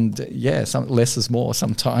 And less is more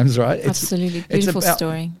sometimes, right? Absolutely. Beautiful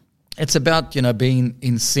story. It's about, being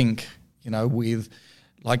in sync, with,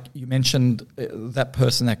 like you mentioned,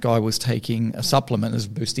 that guy was taking a supplement as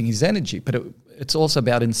boosting his energy, but it's also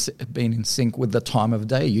about being in sync with the time of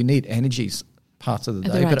day. You need energy parts of the day.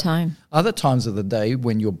 At the right time. Other times of the day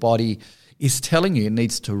when your body is telling you it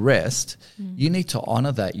needs to rest, you need to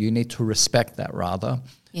honor that. You need to respect that rather.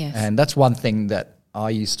 Yes. And that's one thing that I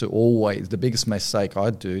used to always, the biggest mistake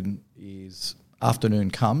I'd do is afternoon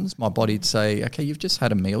comes, my body'd say, okay, you've just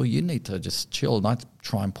had a meal, you need to just chill. And I'd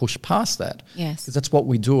try and push past that. Yes. Because that's what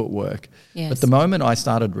we do at work. Yes. But the moment I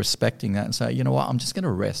started respecting that and say, you know what, I'm just going to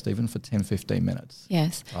rest even for 10, 15 minutes.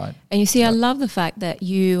 Yes. Right. And you see, I love the fact that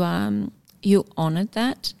you honored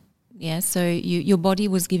that. Yeah. So your body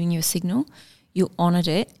was giving you a signal, you honored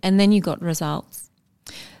it, and then you got results.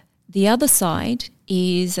 The other side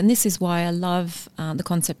is, and this is why I love the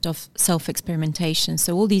concept of self-experimentation.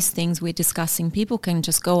 So all these things we're discussing, people can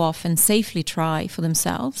just go off and safely try for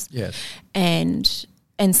themselves. Yes.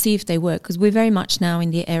 And see if they work, because we're very much now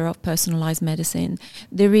in the era of personalized medicine.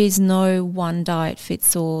 There is no one diet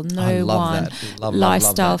fits all, no one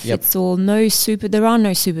lifestyle fits all, there are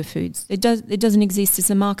no superfoods. It doesn't exist.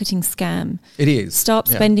 It's a marketing scam. It is. Stop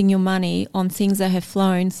spending your money on things that have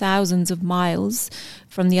flown thousands of miles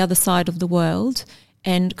from the other side of the world,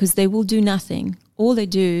 and because they will do nothing. All they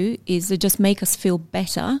do is they just make us feel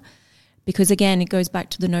better. Because again, it goes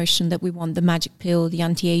back to the notion that we want the magic pill, the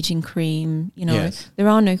anti-aging cream. There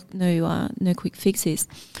are no quick fixes.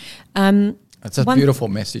 That's a beautiful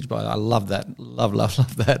message, but I love that. Love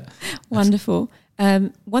that. Wonderful.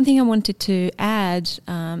 One thing I wanted to add,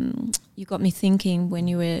 you got me thinking when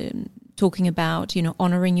you were talking about,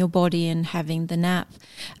 honoring your body and having the nap.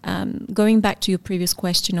 Going back to your previous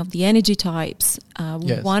question of the energy types,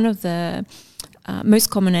 one of the most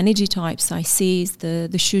common energy types I see is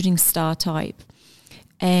the shooting star type.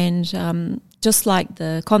 And just like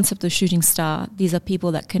the concept of shooting star, these are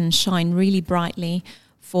people that can shine really brightly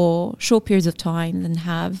for short periods of time and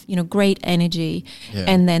have, great energy,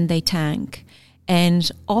 and then they tank.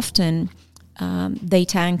 And often they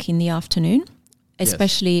tank in the afternoon,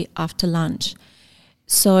 especially after lunch.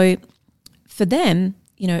 So for them,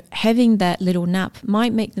 having that little nap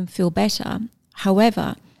might make them feel better.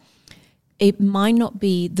 However, it might not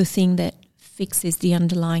be the thing that fixes the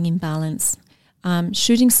underlying imbalance.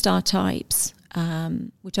 Shooting star types,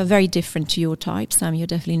 which are very different to your type, Sam, you're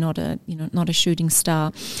definitely not a shooting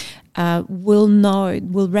star,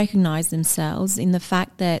 will recognize themselves in the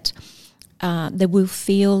fact that they will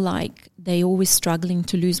feel like they're always struggling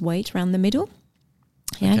to lose weight around the middle.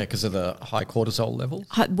 Yeah. Okay, because of the high cortisol levels?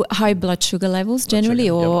 High blood sugar levels generally,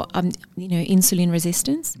 or insulin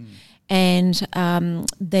resistance. And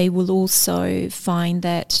they will also find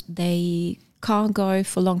that they can't go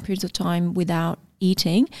for long periods of time without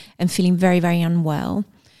eating and feeling very, very unwell.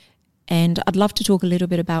 And I'd love to talk a little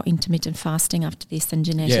bit about intermittent fasting after this and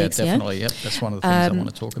genetics. Yeah, definitely. Yep, that's one of the things I want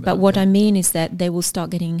to talk about. But what I mean is that they will start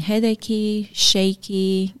getting headachy,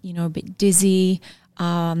 shaky, a bit dizzy,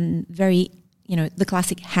 very, the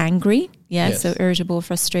classic hangry. So irritable,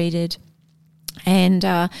 frustrated. And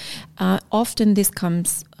often this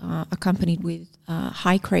comes accompanied with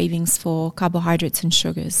high cravings for carbohydrates and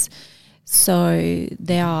sugars. So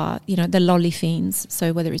they are, the lolly fiends.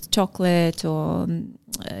 So whether it's chocolate or,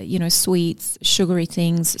 sweets, sugary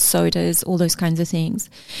things, sodas, all those kinds of things.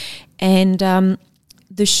 And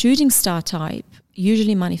the shooting star type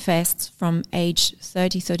usually manifests from age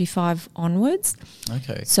 30, 35 onwards.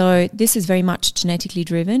 Okay. So this is very much genetically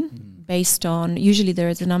driven, based on, usually there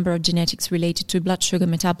is a number of genetics related to blood sugar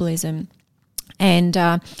metabolism. And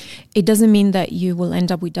it doesn't mean that you will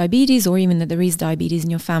end up with diabetes or even that there is diabetes in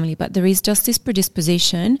your family, but there is just this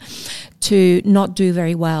predisposition to not do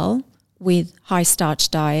very well with high starch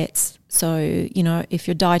diets. So, if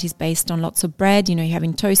your diet is based on lots of bread, you're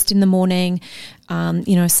having toast in the morning,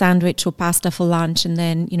 a sandwich or pasta for lunch, and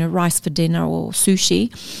then, rice for dinner or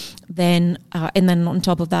sushi, then and then on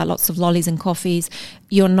top of that, lots of lollies and coffees,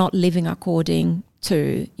 you're not living according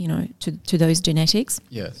to, to those genetics.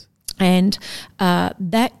 Yes. And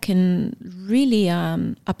that can really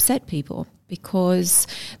upset people because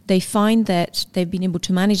they find that they've been able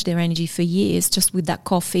to manage their energy for years just with that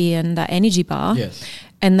coffee and that energy bar. Yes.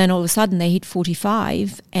 And then all of a sudden they hit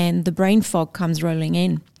 45 and the brain fog comes rolling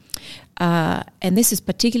in. And this is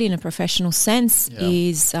particularly in a professional sense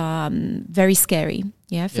is very scary,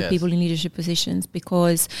 for people in leadership positions,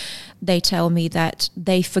 because they tell me that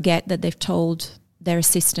they forget that they've told their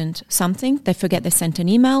assistant something. They forget they sent an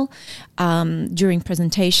email. During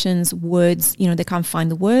presentations, words, they can't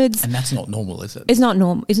find the words. And that's not normal, is it? It's not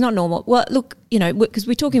normal. It's not normal. Well, look, because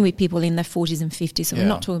we're talking with people in their 40s and 50s, so we're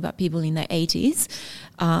not talking about people in their 80s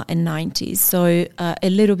and 90s. So a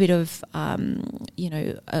little bit of,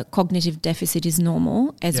 a cognitive deficit is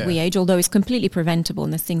normal as we age, although it's completely preventable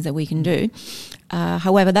and there's things that we can do.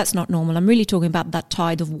 However, that's not normal. I'm really talking about that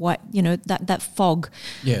tide of what, that fog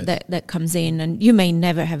that comes in, and you may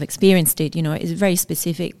never have experienced it, it's very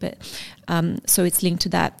specific, but so it's linked to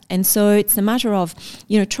that. And so it's a matter of,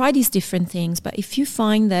 try these different things, but if you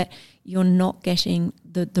find that you're not getting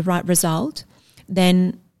the right result,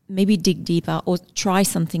 then maybe dig deeper or try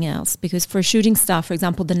something else. Because for a shooting star, for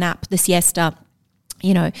example, the nap, the siesta,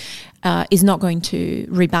 is not going to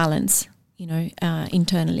rebalance,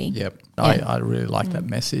 internally. Yep. I really like that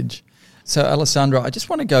message. So, Alessandra, I just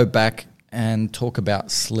want to go back and talk about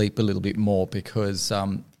sleep a little bit more because,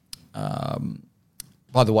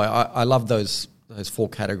 by the way, I love those 4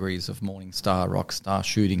 categories of morning star, rock star,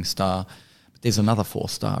 shooting star. But there's another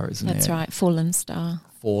 4-star, isn't there? That's right, fallen star.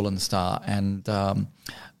 Fallen star. And I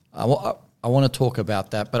want to talk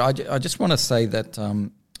about that. But I just want to say that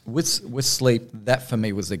with sleep, that for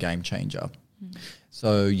me was the game changer. Mm.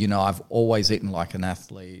 So, I've always eaten like an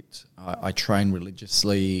athlete. I train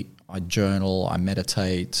religiously. I journal. I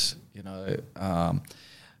meditate,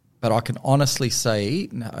 but I can honestly say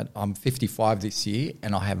I'm 55 this year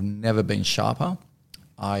and I have never been sharper.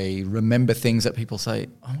 I remember things that people say,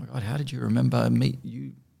 oh, my God, how did you remember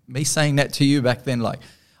me saying that to you back then? Like,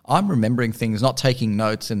 I'm remembering things, not taking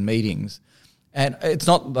notes in meetings. And it's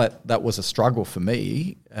not that that was a struggle for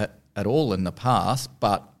me at all in the past,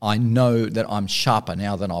 but I know that I'm sharper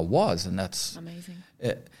now than I was, and that's amazing.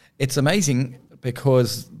 It's amazing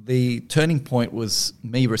because the turning point was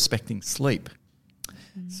me respecting sleep.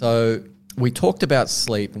 Mm-hmm. So we talked about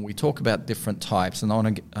sleep and we talk about different types, and I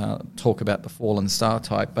want to talk about the fallen star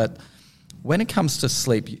type. But when it comes to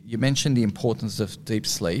sleep, you mentioned the importance of deep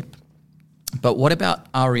sleep. But what about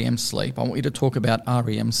REM sleep? I want you to talk about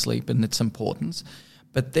REM sleep and its importance.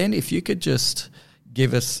 But then if you could just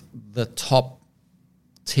give us the top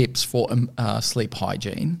tips for sleep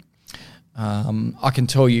hygiene. I can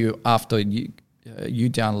tell you after you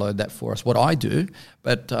download that for us what I do,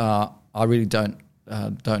 but I really don't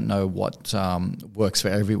know what works for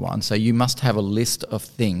everyone. So you must have a list of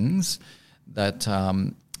things that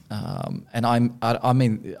and I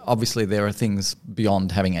mean, obviously there are things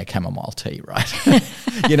beyond having a chamomile tea, right?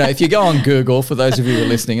 If you go on Google, for those of you who are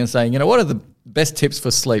listening and saying, what are the best tips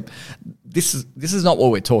for sleep? This is not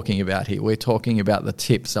what we're talking about here. We're talking about the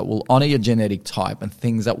tips that will honour your genetic type and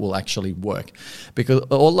things that will actually work. Because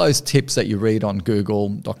all those tips that you read on Google,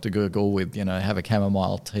 Dr. Google with, have a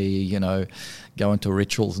chamomile tea, go into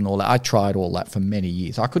rituals and all that. I tried all that for many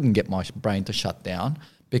years. I couldn't get my brain to shut down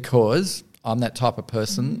because I'm that type of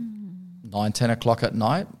person, 9, 10 o'clock at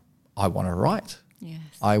night, I want to write. Yes.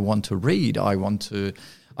 I want to read.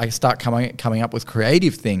 I start coming up with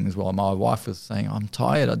creative things. While my wife was saying, I'm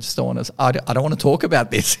tired. I just don't want to, I don't want to talk about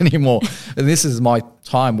this anymore. And this is my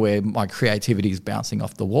time where my creativity is bouncing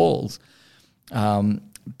off the walls.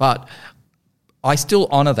 But I still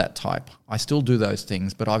honour that type. I still do those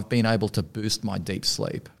things, but I've been able to boost my deep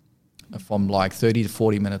sleep from like 30 to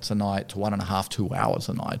 40 minutes a night to 1.5, 2 hours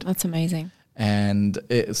a night. That's amazing. And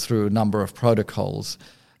it's through a number of protocols.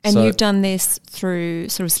 And you've done this through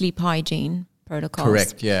sort of sleep hygiene protocols?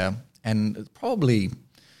 Correct, yeah. And probably,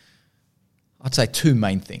 I'd say 2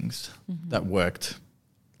 main things that worked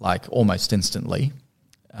like almost instantly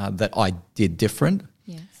that I did different.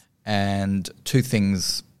 Yes. And 2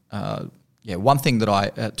 things, 2 things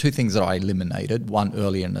that I eliminated, one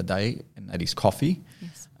earlier in the day, and that is coffee.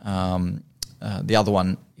 Yes. The other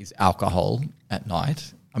one is alcohol at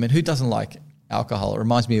night. I mean, who doesn't like alcohol. It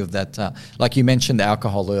reminds me of that, like you mentioned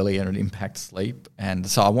alcohol earlier, and it impacts sleep. And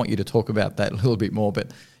so I want you to talk about that a little bit more,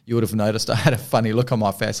 but you would have noticed I had a funny look on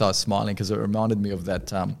my face. I was smiling because it reminded me of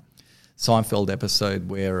that Seinfeld episode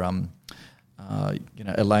where,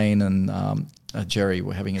 Elaine and Jerry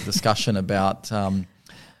were having a discussion about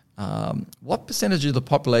what percentage of the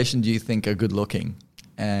population do you think are good looking?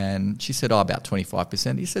 And she said, about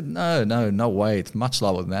 25%. He said, no way. It's much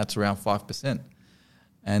lower than that. It's around 5%.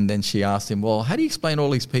 And then she asked him, well, how do you explain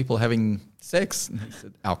all these people having sex? And he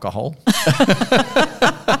said, alcohol.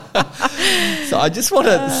 So I just want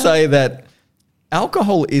to say that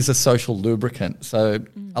alcohol is a social lubricant. So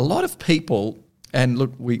a lot of people, and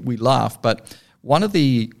look, we laugh, but one of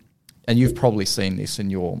the, and you've probably seen this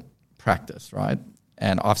in your practice, right?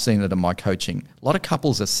 And I've seen it in my coaching. A lot of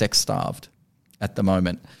couples are sex starved at the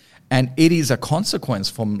moment. And it is a consequence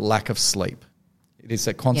from lack of sleep. It is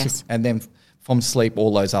a consequence. Yes. And then from sleep,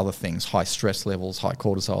 all those other things, high stress levels, high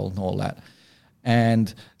cortisol and all that.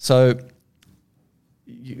 And so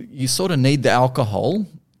you sort of need the alcohol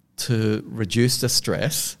to reduce the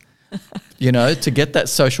stress, to get that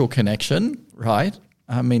social connection, right?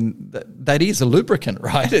 I mean, that is a lubricant,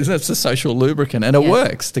 right? It's a social lubricant, and it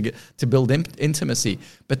works to build intimacy.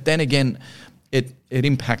 But then again, it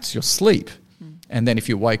impacts your sleep. And then if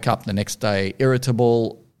you wake up the next day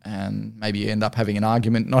irritable, and maybe you end up having an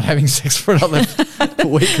argument, not having sex for another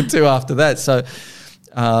week or two after that. So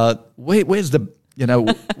where's the,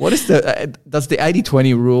 what is does the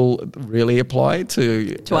 80-20 rule really apply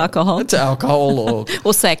to alcohol? To alcohol or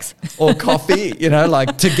or sex. Or coffee,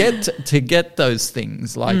 like to get those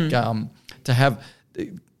things, like to have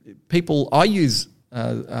people, I use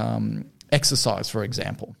exercise, for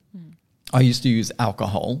example. I used to use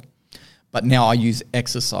alcohol, but now I use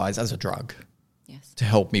exercise as a drug. To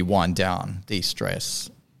help me wind down, de-stress,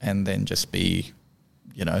 and then just be,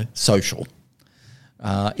 social.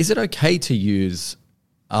 Is it okay to use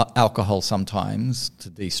alcohol sometimes to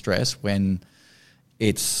de-stress when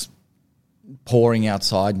it's pouring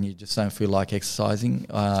outside and you just don't feel like exercising?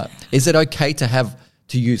 Is it okay to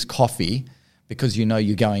use coffee because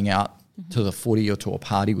you're going out to the footy or to a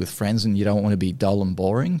party with friends and you don't want to be dull and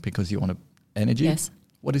boring because you want energy? Yes.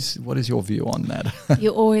 What is your view on that?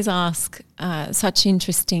 You always ask such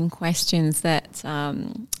interesting questions that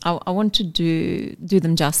I want to do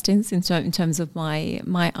them justice in terms of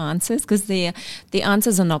my answers, because the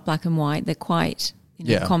answers are not black and white. They're quite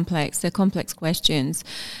complex. They're complex questions.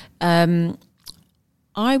 I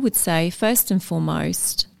would say first and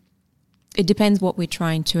foremost, it depends what we're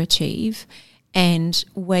trying to achieve and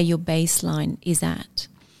where your baseline is at.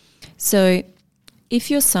 So if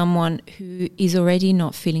you're someone who is already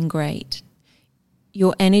not feeling great,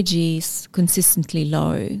 your energy is consistently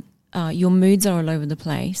low, your moods are all over the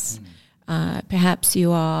place, perhaps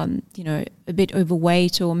you are, a bit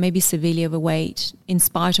overweight or maybe severely overweight in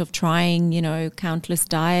spite of trying, countless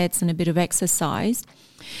diets and a bit of exercise,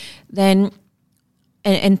 then,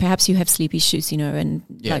 and perhaps you have sleep issues, and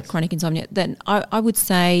like chronic insomnia, then I would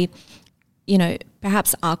say,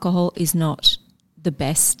 perhaps alcohol is not the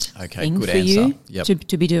best thing for you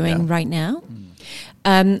to be doing right now.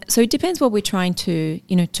 So it depends what we're trying to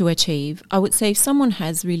achieve. I would say if someone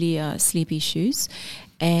has really sleep issues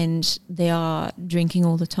and they are drinking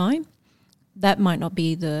all the time, that might not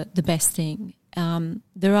be the best thing.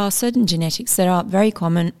 There are certain genetics that are very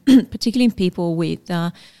common, particularly in people with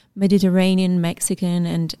Mediterranean, Mexican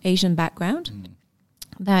and Asian background,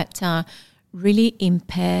 that really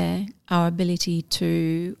impair our ability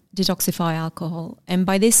to detoxify alcohol. And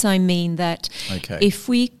by this I mean that if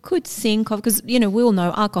we could think of, because we all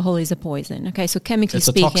know alcohol is a poison, okay, so chemically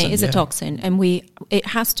speaking it's a toxin, and it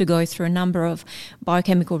has to go through a number of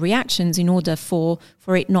biochemical reactions in order for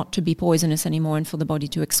it not to be poisonous anymore and for the body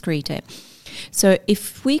to excrete it. So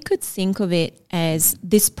if we could think of it as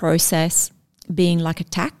this process being like a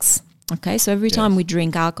tax, okay, so every time we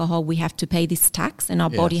drink alcohol we have to pay this tax and our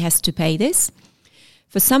body has to pay this.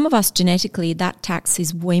 For some of us genetically, that tax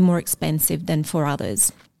is way more expensive than for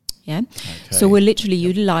others. So we're literally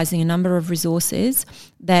utilizing a number of resources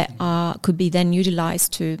that could be then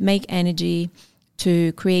utilized to make energy,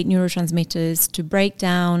 to create neurotransmitters, to break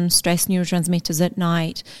down stress neurotransmitters at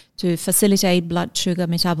night, to facilitate blood sugar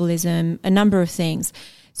metabolism, a number of things.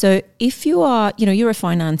 So if you are, you're a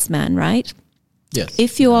finance man, right? Yes.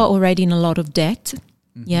 If you are already in a lot of debt,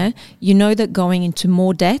 you know that going into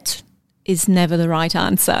more debt is never the right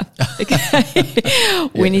answer. Okay?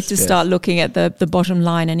 We need to start looking at the bottom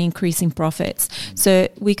line and increasing profits. So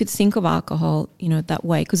we could think of alcohol, that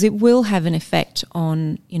way, because it will have an effect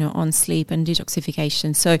on, on sleep and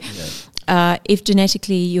detoxification. So if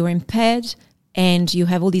genetically you're impaired, and you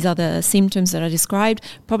have all these other symptoms that I described,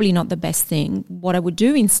 probably not the best thing. What I would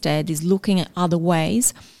do instead is looking at other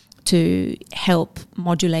ways to help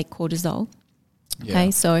modulate cortisol.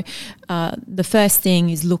 Okay, so the first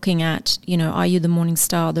thing is looking at, are you the morning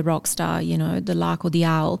star, the rock star, the lark or the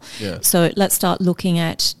owl? Yes. So let's start looking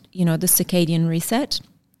at, the circadian reset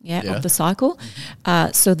of the cycle,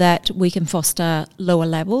 so that we can foster lower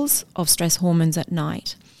levels of stress hormones at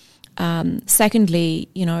night. Secondly,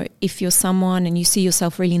 if you're someone and you see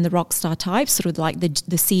yourself really in the rock star type, sort of like the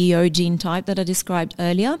CEO gene type that I described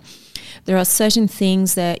earlier, there are certain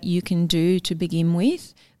things that you can do to begin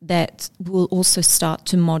with that will also start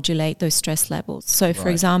to modulate those stress levels. So, for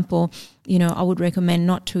example, I would recommend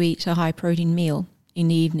not to eat a high protein meal in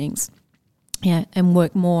the evenings. Yeah, and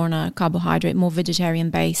work more on a carbohydrate, more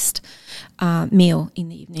vegetarian-based meal in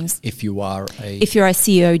the evenings. If you're a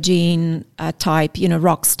CEO gene type,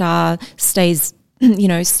 rock star, stays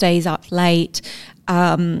up late,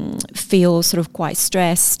 feels sort of quite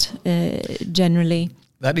stressed generally.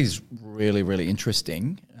 That is really, really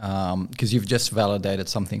interesting because you've just validated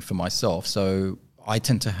something for myself. So I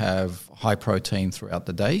tend to have high protein throughout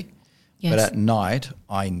the day, but at night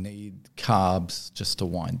I need carbs just to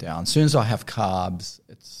wind down. As soon as I have carbs,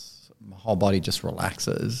 my whole body just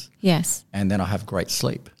relaxes. Yes. And then I have great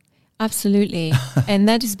sleep. Absolutely. And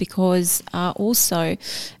that is because also...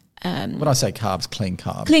 when I say carbs, clean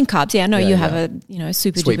carbs. Clean carbs, you have a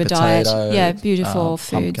super sweet duper potato, diet. Yeah, beautiful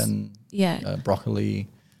foods. Pumpkin, broccoli.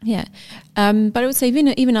 Yeah. But I would say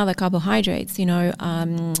even other carbohydrates,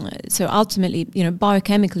 so ultimately,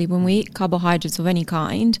 biochemically, when we eat carbohydrates of any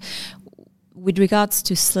kind, with regards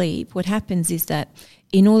to sleep, what happens is that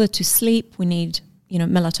in order to sleep, we need,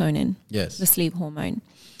 melatonin, the sleep hormone.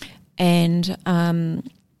 And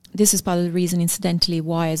this is part of the reason, incidentally,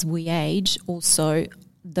 why as we age, also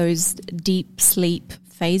those deep sleep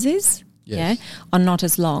phases are not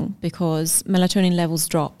as long, because melatonin levels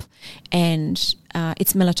drop, and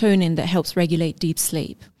it's melatonin that helps regulate deep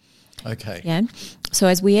sleep. Okay. Yeah. So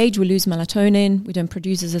as we age, we lose melatonin, we don't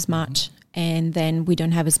produce as much, and then we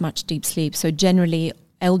don't have as much deep sleep. So generally,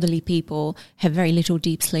 elderly people have very little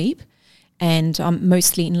deep sleep, and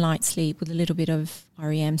mostly in light sleep with a little bit of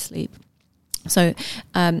REM sleep. So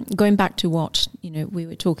going back to what we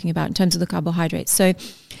were talking about in terms of the carbohydrates. So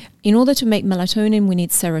in order to make melatonin, we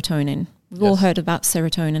need serotonin. We've all heard about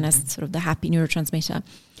serotonin as sort of the happy neurotransmitter.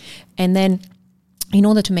 And then in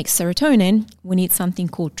order to make serotonin, we need something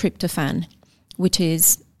called tryptophan, which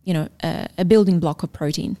is a building block of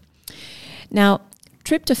protein. Now,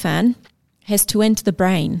 tryptophan has to enter the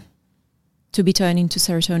brain to be turned into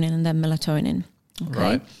serotonin and then melatonin. Okay?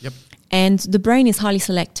 Right. Yep. And the brain is highly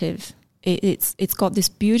selective. It's got this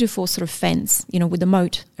beautiful sort of fence, with a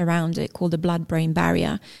moat around it called the blood-brain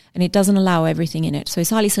barrier, and it doesn't allow everything in it. So it's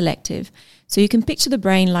highly selective. So you can picture the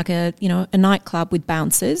brain like a nightclub with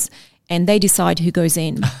bouncers, and they decide who goes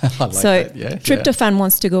in. Tryptophan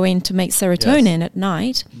wants to go in to make serotonin at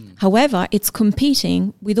night. However, it's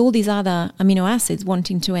competing with all these other amino acids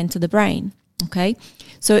wanting to enter the brain. Okay,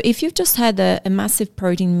 so if you've just had a massive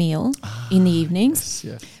protein meal in the evenings,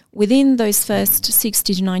 within those first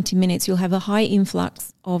 60 to 90 minutes, you'll have a high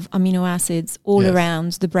influx of amino acids all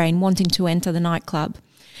around the brain wanting to enter the nightclub.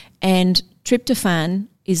 And tryptophan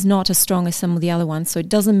is not as strong as some of the other ones, so it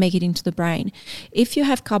doesn't make it into the brain. If you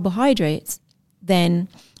have carbohydrates, then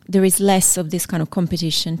there is less of this kind of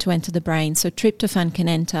competition to enter the brain. So tryptophan can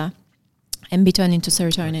enter and be turned into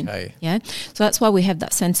serotonin. Okay. Yeah. So that's why we have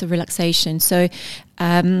that sense of relaxation. So,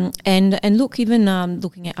 and look, even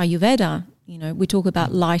looking at Ayurveda, we talk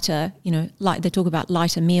about lighter, they talk about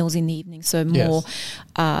lighter meals in the evening. So more,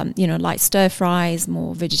 light stir fries,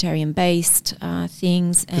 more vegetarian based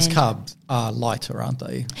things. Because carbs are lighter, aren't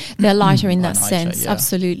they? They're lighter in that sense. Yeah.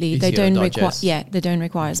 Absolutely. Easier they don't require. Yeah, they don't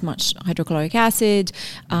require as much hydrochloric acid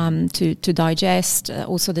to digest.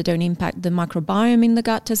 Also, they don't impact the microbiome in the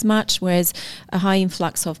gut as much. Whereas a high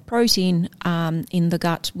influx of protein in the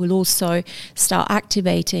gut will also start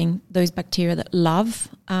activating those bacteria that love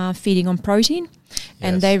feeding on protein,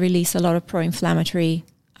 and they release a lot of pro-inflammatory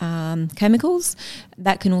chemicals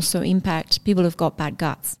that can also impact people who've got bad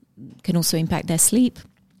guts, can also impact their sleep.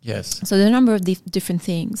 Yes. So there are a number of different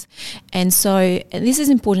things. And so this is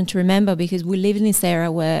important to remember because we live in this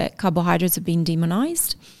era where carbohydrates have been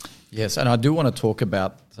demonized. Yes, and I do want to talk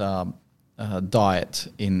about diet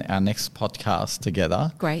in our next podcast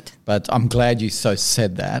together. Great. But I'm glad you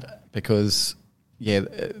said that because...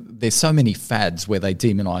 there's so many fads where they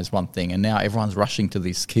demonize one thing, and now everyone's rushing to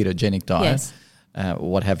this ketogenic diet,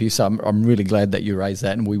 what have you. So I'm really glad that you raised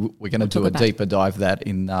that, and we're going to do a deeper dive that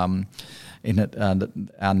in in it,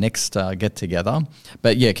 our next get together.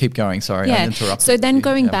 But yeah, keep going. Sorry, I interrupted. So then you.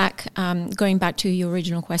 going back to your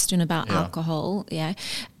original question about alcohol.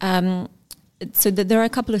 So there are a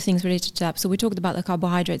couple of things related to that. So we talked about the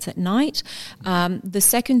carbohydrates at night. The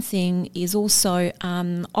second thing is also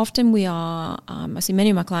often we are, I see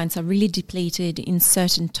many of my clients are really depleted in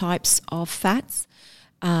certain types of fats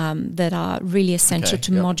that are really essential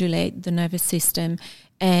to modulate the nervous system.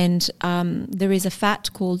 And there is a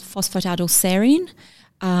fat called phosphatidylserine,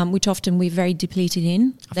 which often we're very depleted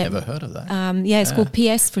in. I've never heard of that. It's called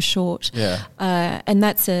PS for short. Yeah. And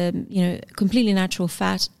that's a completely natural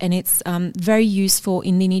fat, and it's very useful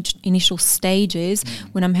in the initial stages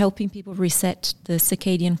when I'm helping people reset the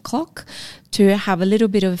circadian clock, to have a little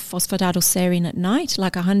bit of phosphatidylserine at night,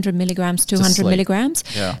 like 100 milligrams, 200 milligrams,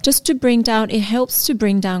 just to bring down. It helps to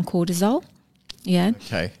bring down cortisol. Yeah.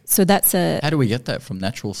 Okay. So that's How do we get that from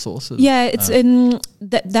natural sources? Yeah, it's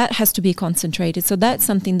that has to be concentrated. So that's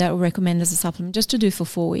something that I would recommend as a supplement, just to do for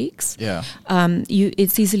 4 weeks. Yeah.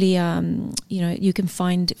 It's easily you can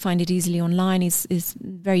find it easily online. It's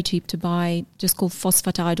very cheap to buy. Just called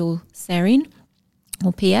phosphatidylserine,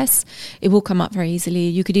 or PS. It will come up very easily.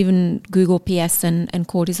 You could even Google PS and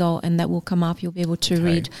cortisol, and that will come up. You'll be able to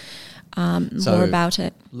read more about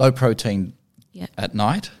it. Low protein at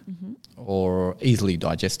night. Mm-hmm. Or easily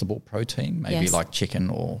digestible protein, maybe like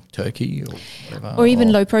chicken or turkey or whatever. Or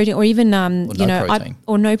even low protein, or even no protein.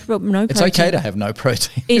 no protein. It's okay to have no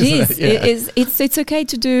protein. It is. It's okay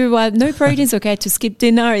to do no protein. It's okay to skip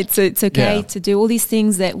dinner. It's okay to do all these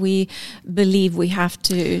things that we believe we have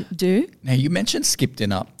to do. Now you mentioned skip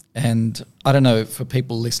dinner, and I don't know, for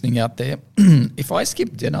people listening out there, if I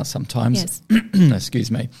skip dinner sometimes,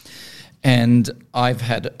 excuse me, and I've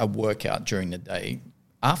had a workout during the day.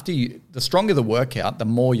 The stronger the workout, the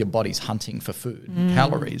more your body's hunting for food,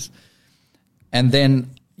 calories. And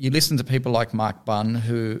then you listen to people like Mark Bunn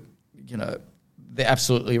who, they're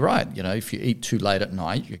absolutely right. If you eat too late at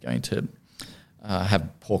night, you're going to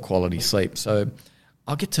have poor quality sleep. So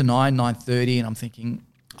I'll get to 9:30 and I'm thinking,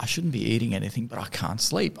 I shouldn't be eating anything, but I can't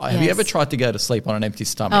sleep. Have you ever tried to go to sleep on an empty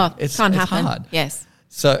stomach? It's happen. Hard. Yes.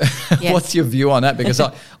 So what's your view on that? Because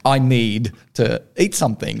I need to eat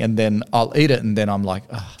something and then I'll eat it and then I'm like,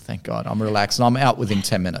 oh, thank God, I'm relaxed and I'm out within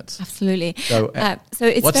 10 minutes. Absolutely. So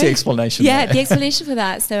it's what's the explanation there? The explanation for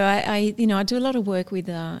that. So I do a lot of work with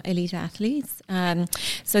elite athletes.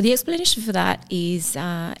 So the explanation for that is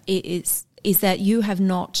that you have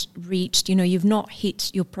not reached, you've not hit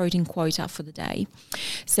your protein quota for the day.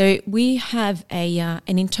 So we have an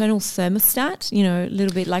internal thermostat, a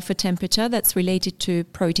little bit like for temperature, that's related to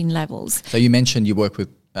protein levels. So you mentioned you work with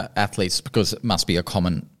athletes because it must be a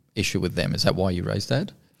common issue with them. Is that why you raised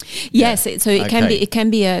that? Yes, so it can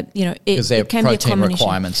be a because their protein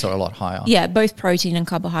requirements are a lot higher. Yeah, both protein and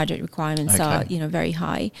carbohydrate requirements are very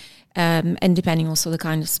high. And depending also the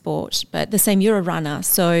kind of sport, but the same, you're a runner,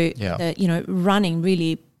 so running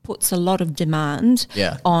really puts a lot of demand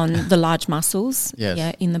on the large muscles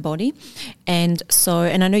in the body, and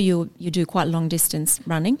I know you do quite long distance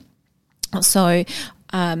running, so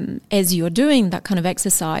as you're doing that kind of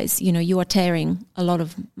exercise, you are tearing a lot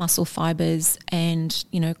of muscle fibers and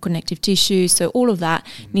connective tissue, so all of that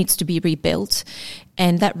needs to be rebuilt.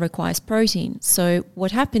 And that requires protein. So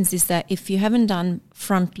what happens is that if you haven't done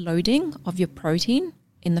front loading of your protein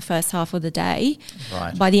in the first half of the day,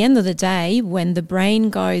 by the end of the day, when the brain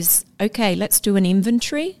goes, okay, let's do an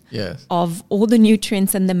inventory of all the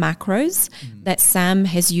nutrients and the macros that Sam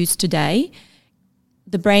has used today,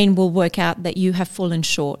 the brain will work out that you have fallen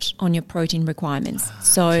short on your protein requirements.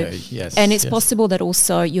 And it's possible that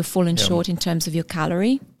also you're fallen short in terms of your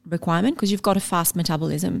calorie requirement because you've got a fast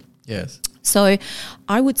metabolism. Yes. So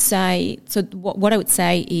I would say, what I would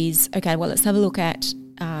say is, okay, well, let's have a look at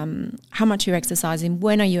how much you're exercising.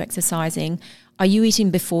 When are you exercising? Are you eating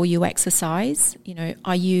before you exercise?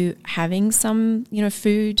 Are you having some,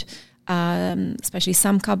 food, especially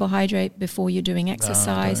some carbohydrate before you're doing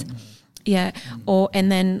exercise?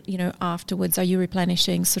 And then, afterwards, are you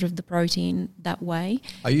replenishing sort of the protein that way?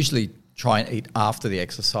 I usually try and eat after the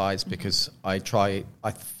exercise because I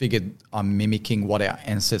figured I'm mimicking what our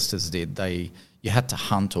ancestors did. You had to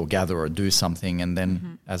hunt or gather or do something, and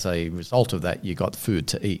then as a result of that, you got food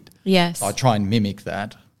to eat. Yes. So I try and mimic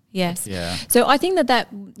that. Yes. Yeah. So I think that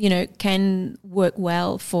can work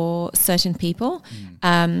well for certain people.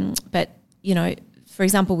 But, for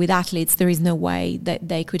example, with athletes, there is no way that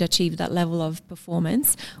they could achieve that level of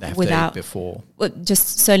performance without to eat before. Well,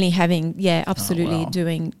 just certainly having, absolutely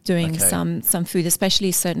doing some food,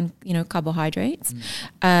 especially certain, carbohydrates.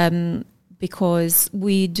 Because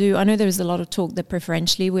I know there's a lot of talk that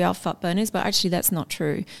preferentially we are fat burners, but actually that's not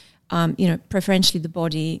true. preferentially the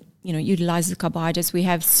body, utilizes carbohydrates. We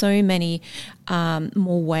have so many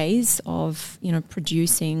more ways of,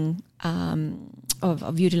 producing,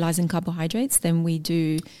 of utilizing carbohydrates than we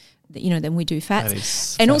do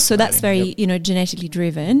fats. And also that's very, genetically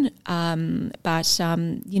driven.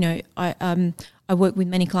 I work with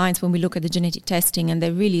many clients when we look at the genetic testing, and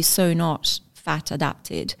they're really so not fat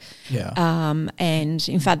adapted. Yeah. And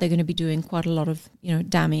in fact, they're going to be doing quite a lot of,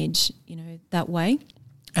 damage, that way.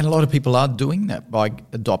 And a lot of people are doing that by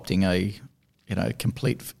adopting a,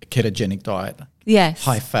 complete ketogenic diet. Yes.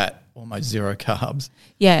 High fat, almost zero carbs.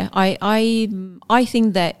 Yeah. I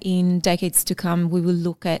think that in decades to come, we will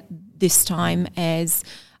look at this time as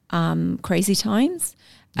crazy times.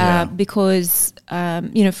 Because,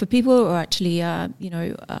 for people who are actually,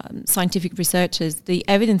 scientific researchers, the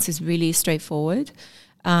evidence is really straightforward.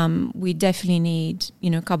 We definitely need,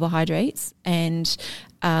 carbohydrates. And,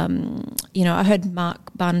 I heard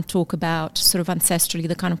Mark Bunn talk about sort of ancestrally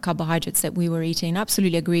the kind of carbohydrates that we were eating.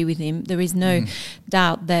 Absolutely agree with him. There is no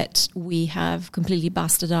doubt that we have completely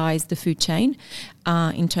bastardized the food chain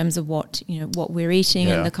in terms of what we're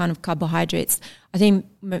eating and the kind of carbohydrates. I think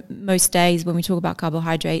most days when we talk about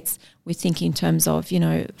carbohydrates, we think in terms of,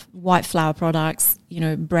 white flour products,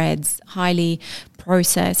 breads, highly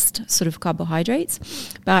processed sort of carbohydrates.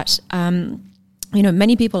 But,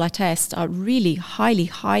 many people I test are really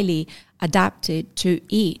highly adapted to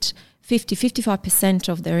eat 55%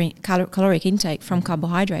 of their caloric intake from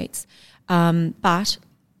carbohydrates, but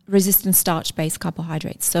resistant starch-based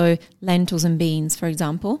carbohydrates. So lentils and beans, for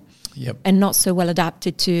example. Yep. And not so well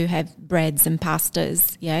adapted to have breads and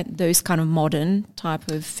pastas, those kind of modern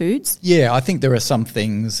type of foods. Yeah, I think there are some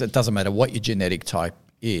things, it doesn't matter what your genetic type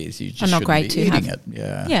is, you just shouldn't be eating it.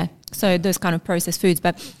 Yeah, so those kind of processed foods.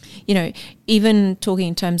 But, even talking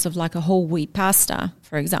in terms of like a whole wheat pasta,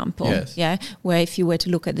 for example, where if you were to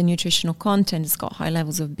look at the nutritional content, it's got high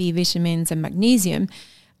levels of B vitamins and magnesium,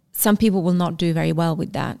 some people will not do very well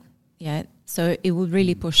with that, So it will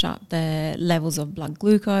really push up the levels of blood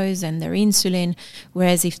glucose and their insulin.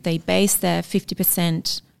 Whereas if they base their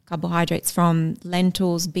 50% carbohydrates from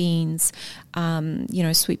lentils, beans,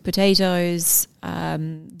 sweet potatoes,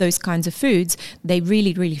 those kinds of foods, they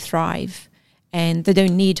really, really thrive. And they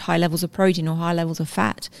don't need high levels of protein or high levels of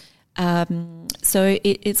fat. So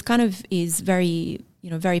it's kind of is very,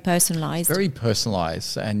 very personalized. Very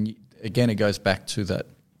personalized. And again, it goes back to that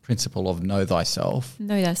principle of know thyself.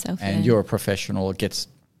 Know thyself, and you're a professional. It gets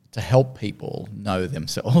to help people know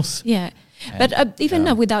themselves. Yeah. And, but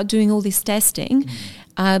even without doing all this testing,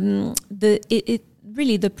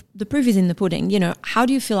 really the proof is in the pudding. How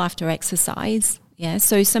do you feel after exercise? Yeah.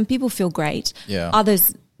 So some people feel great. Yeah.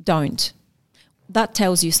 Others don't. That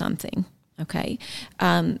tells you something. Okay.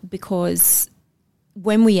 Because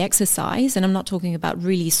when we exercise, and I'm not talking about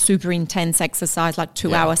really super intense exercise, like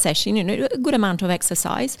 2-hour session, a good amount of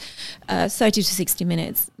exercise, 30 to 60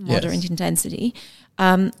 minutes, moderate intensity,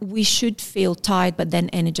 we should feel tired but then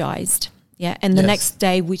energized. Yeah, and the next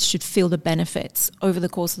day we should feel the benefits over the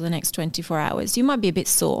course of the next 24 hours. You might be a bit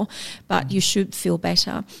sore, but you should feel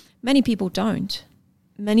better. Many people don't.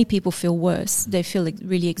 Many people feel worse. They feel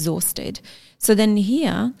really exhausted. So then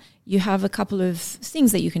here you have a couple of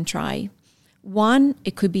things that you can try. One,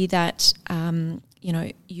 it could be that,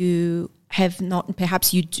 you have not,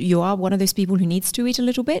 perhaps you are one of those people who needs to eat a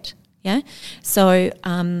little bit. Yeah. So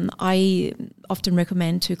I often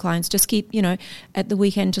recommend to clients just keep, at the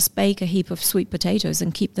weekend, just bake a heap of sweet potatoes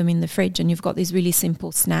and keep them in the fridge, and you've got these really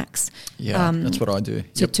simple snacks. Yeah, that's what I do.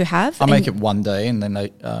 To have. I make it one day and then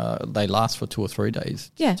they last for 2 or 3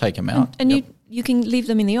 days. Yeah. Take them out. And you can leave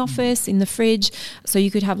them in the office, in the fridge. So you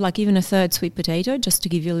could have like even a third sweet potato just to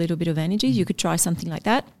give you a little bit of energy. You could try something like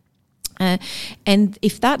that. And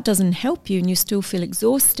if that doesn't help you and you still feel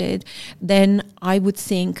exhausted, then I would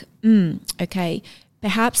think, okay,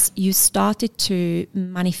 perhaps you started to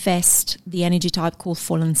manifest the energy type called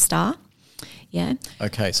fallen star. Yeah.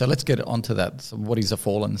 Okay, so let's get onto that. So what is a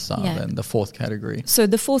fallen star then, the fourth category? So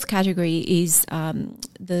the fourth category is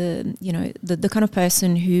the kind of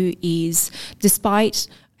person who is, despite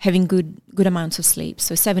having good amounts of sleep,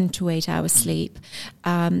 so 7 to 8 hours sleep,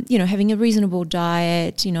 having a reasonable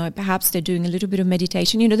diet, perhaps they're doing a little bit of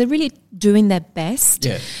meditation, they're really doing their best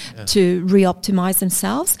to re-optimize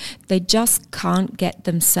themselves. They just can't get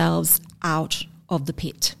themselves out of the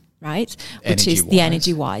pit, right? Which is the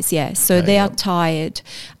energy-wise, So they are tired.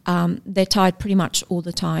 They're tired pretty much all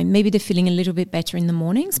the time. Maybe they're feeling a little bit better in the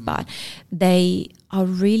mornings, but they are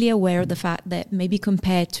really aware of the fact that maybe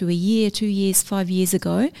compared to a year, 2 years, 5 years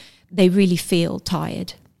ago, they really feel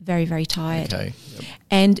tired, very, very tired. Okay.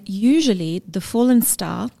 And usually the fallen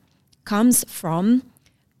star comes from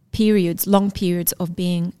long periods of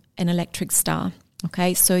being an electric star.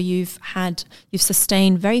 Okay, so you've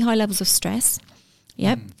sustained very high levels of stress.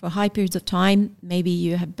 Yep, for high periods of time. Maybe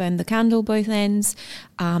you have burned the candle both ends,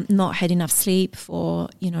 not had enough sleep for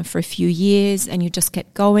a few years, and you just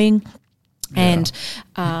kept going. Yeah.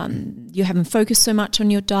 And you haven't focused so much on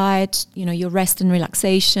your diet, your rest and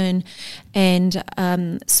relaxation. And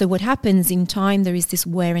so what happens in time, there is this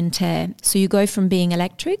wear and tear. So you go from being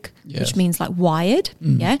electric, which means like wired,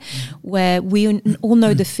 where we all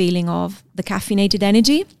know the feeling of the caffeinated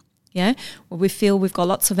energy. Yeah, where we feel we've got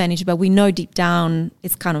lots of energy, but we know deep down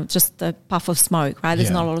it's kind of just a puff of smoke, right? There's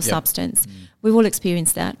not a lot of substance. We've all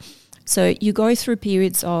experienced that. So you go through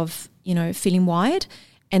periods of, feeling wired,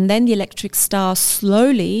 and then the electric star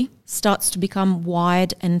slowly starts to become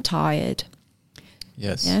wired and tired.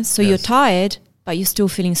 Yes. Yeah. So you're tired, but you're still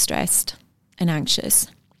feeling stressed and anxious.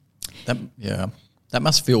 That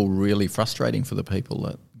must feel really frustrating for the people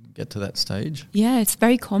that get to that stage. Yeah, it's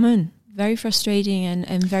very common. Very frustrating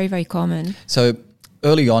and very, very common. So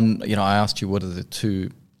early on, I asked you what are the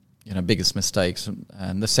two, biggest mistakes,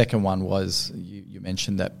 and the second one was you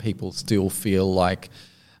mentioned that people still feel like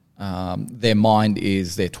their mind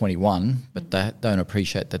is they're 21, but they don't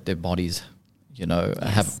appreciate that their bodies,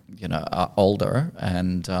 are older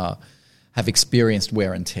and have experienced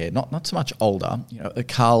wear and tear. Not so much older.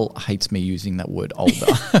 Carl hates me using that word older.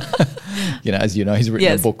 As you know, he's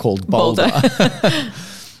written a book called Bolder.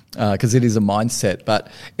 Because it is a mindset,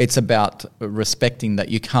 but it's about respecting that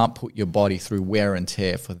you can't put your body through wear and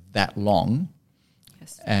tear for that long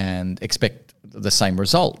and expect the same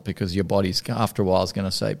result, because your body's after a while is going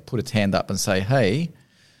to say, put its hand up and say, hey,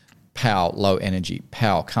 pow, low energy,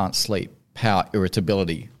 pow, can't sleep, pow,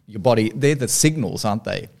 irritability. Your body, they're the signals, aren't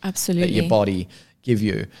they? Absolutely. That your body give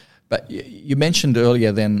you. But you mentioned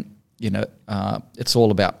earlier then, it's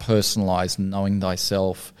all about personalised, knowing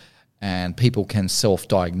thyself, and people can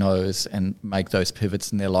self-diagnose and make those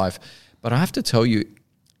pivots in their life. But I have to tell you,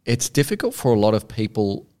 it's difficult for a lot of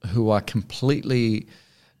people who are completely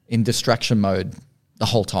in distraction mode the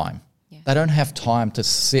whole time. Yeah. They don't have time to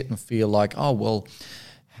sit and feel like, oh, well,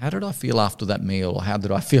 how did I feel after that meal? Or how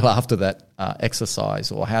did I feel after that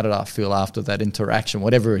exercise? Or how did I feel after that interaction?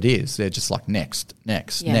 Whatever it is, they're just like next.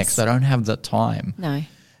 They don't have the time. No.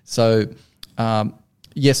 So,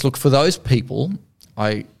 yes, look, for those people,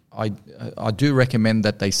 I do recommend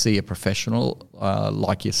that they see a professional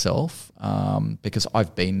like yourself, because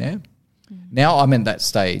I've been there. Now I'm in that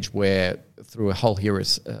stage where through a whole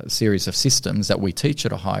series of systems that we teach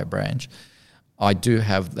at a higher branch, I do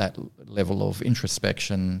have that level of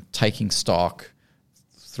introspection, taking stock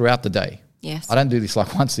throughout the day. Yes. I don't do this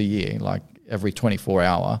like once a year, like every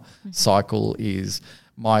 24-hour cycle is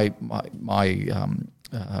my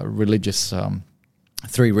religious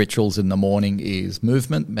 3 rituals in the morning is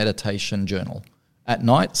movement, meditation, journal. At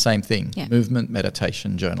night, same thing, movement,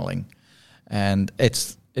 meditation, journaling. And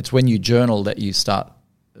it's when you journal that you start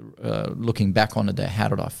looking back on the day. How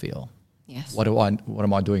did I feel? Yes. What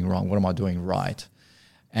am I doing wrong? What am I doing right?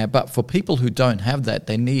 But for people who don't have that,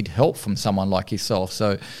 they need help from someone like yourself.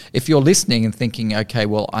 So if you're listening and thinking, okay,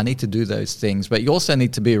 well, I need to do those things, but you also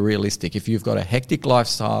need to be realistic. If you've got a hectic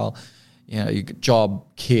lifestyle, you got job,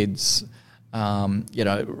 kids,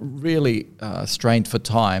 really strained for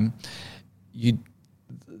time,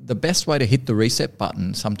 the best way to hit the reset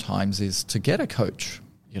button sometimes is to get a coach.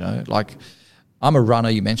 Like I'm a runner,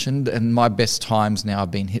 you mentioned, and my best times now have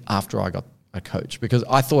been hit after I got a coach, because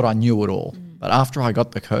I thought I knew it all. But after I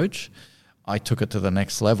got the coach, I took it to the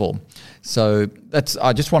next level. So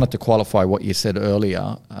I just wanted to qualify what you said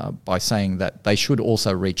earlier by saying that they should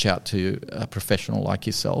also reach out to a professional like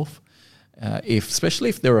yourself, especially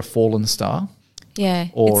if they're a fallen star. Yeah,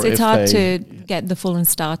 it's hard to get the fallen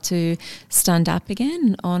star to stand up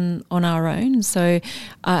again on our own. So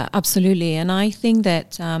absolutely. And I think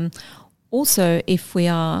that also if we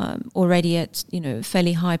are already at,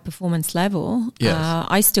 fairly high performance level,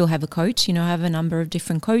 I still have a coach. I have a number of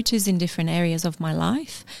different coaches in different areas of my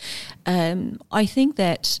life. I think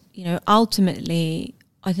that, ultimately,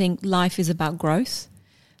 I think life is about growth.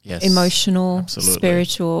 Yes, emotional, absolutely.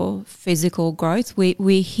 Spiritual, physical growth.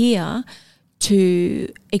 We're here to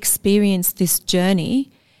experience this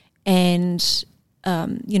journey and,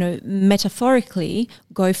 metaphorically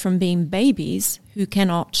go from being babies who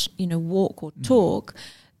cannot, walk or talk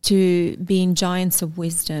to being giants of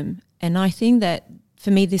wisdom. And I think that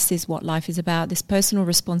for me, this is what life is about, this personal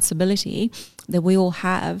responsibility that we all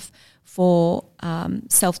have for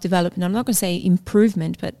self-development. I'm not going to say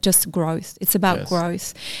improvement, but just growth. It's about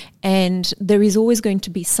growth. And there is always going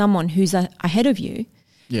to be someone who's ahead of you.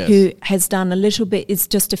 Yes. who has done a little bit, is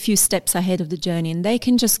just a few steps ahead of the journey, and they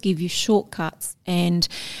can just give you shortcuts and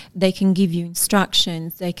they can give you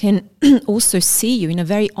instructions. They can also see you in a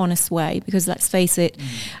very honest way, because let's face it,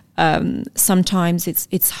 sometimes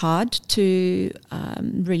it's hard to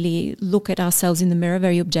really look at ourselves in the mirror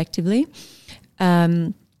very objectively.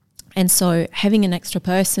 And so having an extra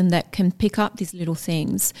person that can pick up these little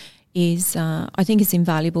things is, I think, is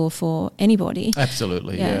invaluable for anybody.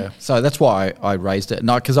 Absolutely, yeah. So that's why I raised it.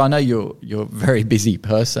 Because I know you're a very busy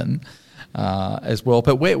person as well.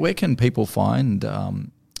 But where can people find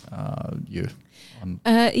you?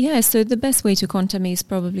 So the best way to contact me is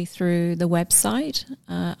probably through the website,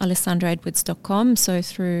 alessandraedwards.com. So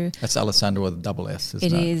through... That's Alessandra with a double S,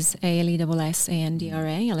 isn't it? It is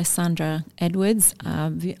ALESSANDRA,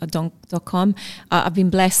 alessandraedwards.com. I've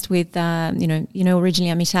been blessed with,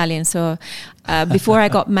 originally I'm Italian, so before I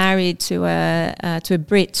got married to a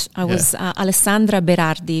Brit, I was Alessandra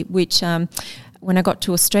Berardi, which... when I got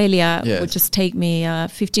to Australia, it would just take me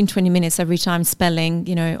 15, 20 minutes every time spelling,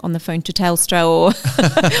 on the phone to Telstra or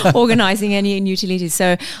organising any utilities.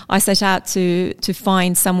 So I set out to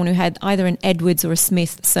find someone who had either an Edwards or a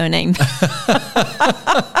Smith surname.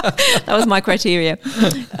 That was my criteria.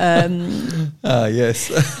 Yes.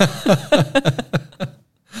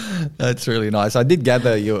 That's really nice. I did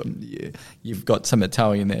gather you've got some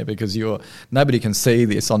Italian there, because nobody can see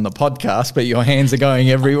this on the podcast, but your hands are going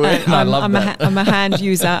everywhere. And I love that. I'm a hand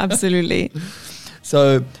user, absolutely.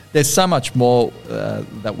 So there's so much more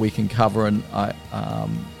that we can cover, and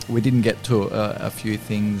we didn't get to a few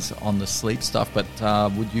things on the sleep stuff. But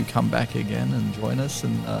would you come back again and join us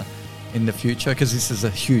in the future? Because this is a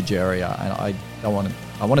huge area, and I want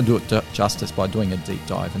to do it justice by doing a deep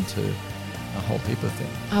dive into a whole heap of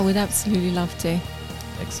things. I would absolutely love to.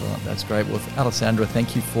 Excellent. That's great. Well, Alessandra,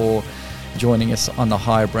 thank you for joining us on the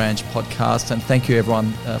Higher Branch podcast, and thank you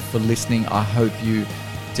everyone for listening. I hope you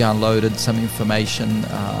downloaded some information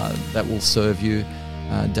that will serve you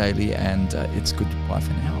daily, and it's goodbye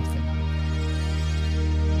for now.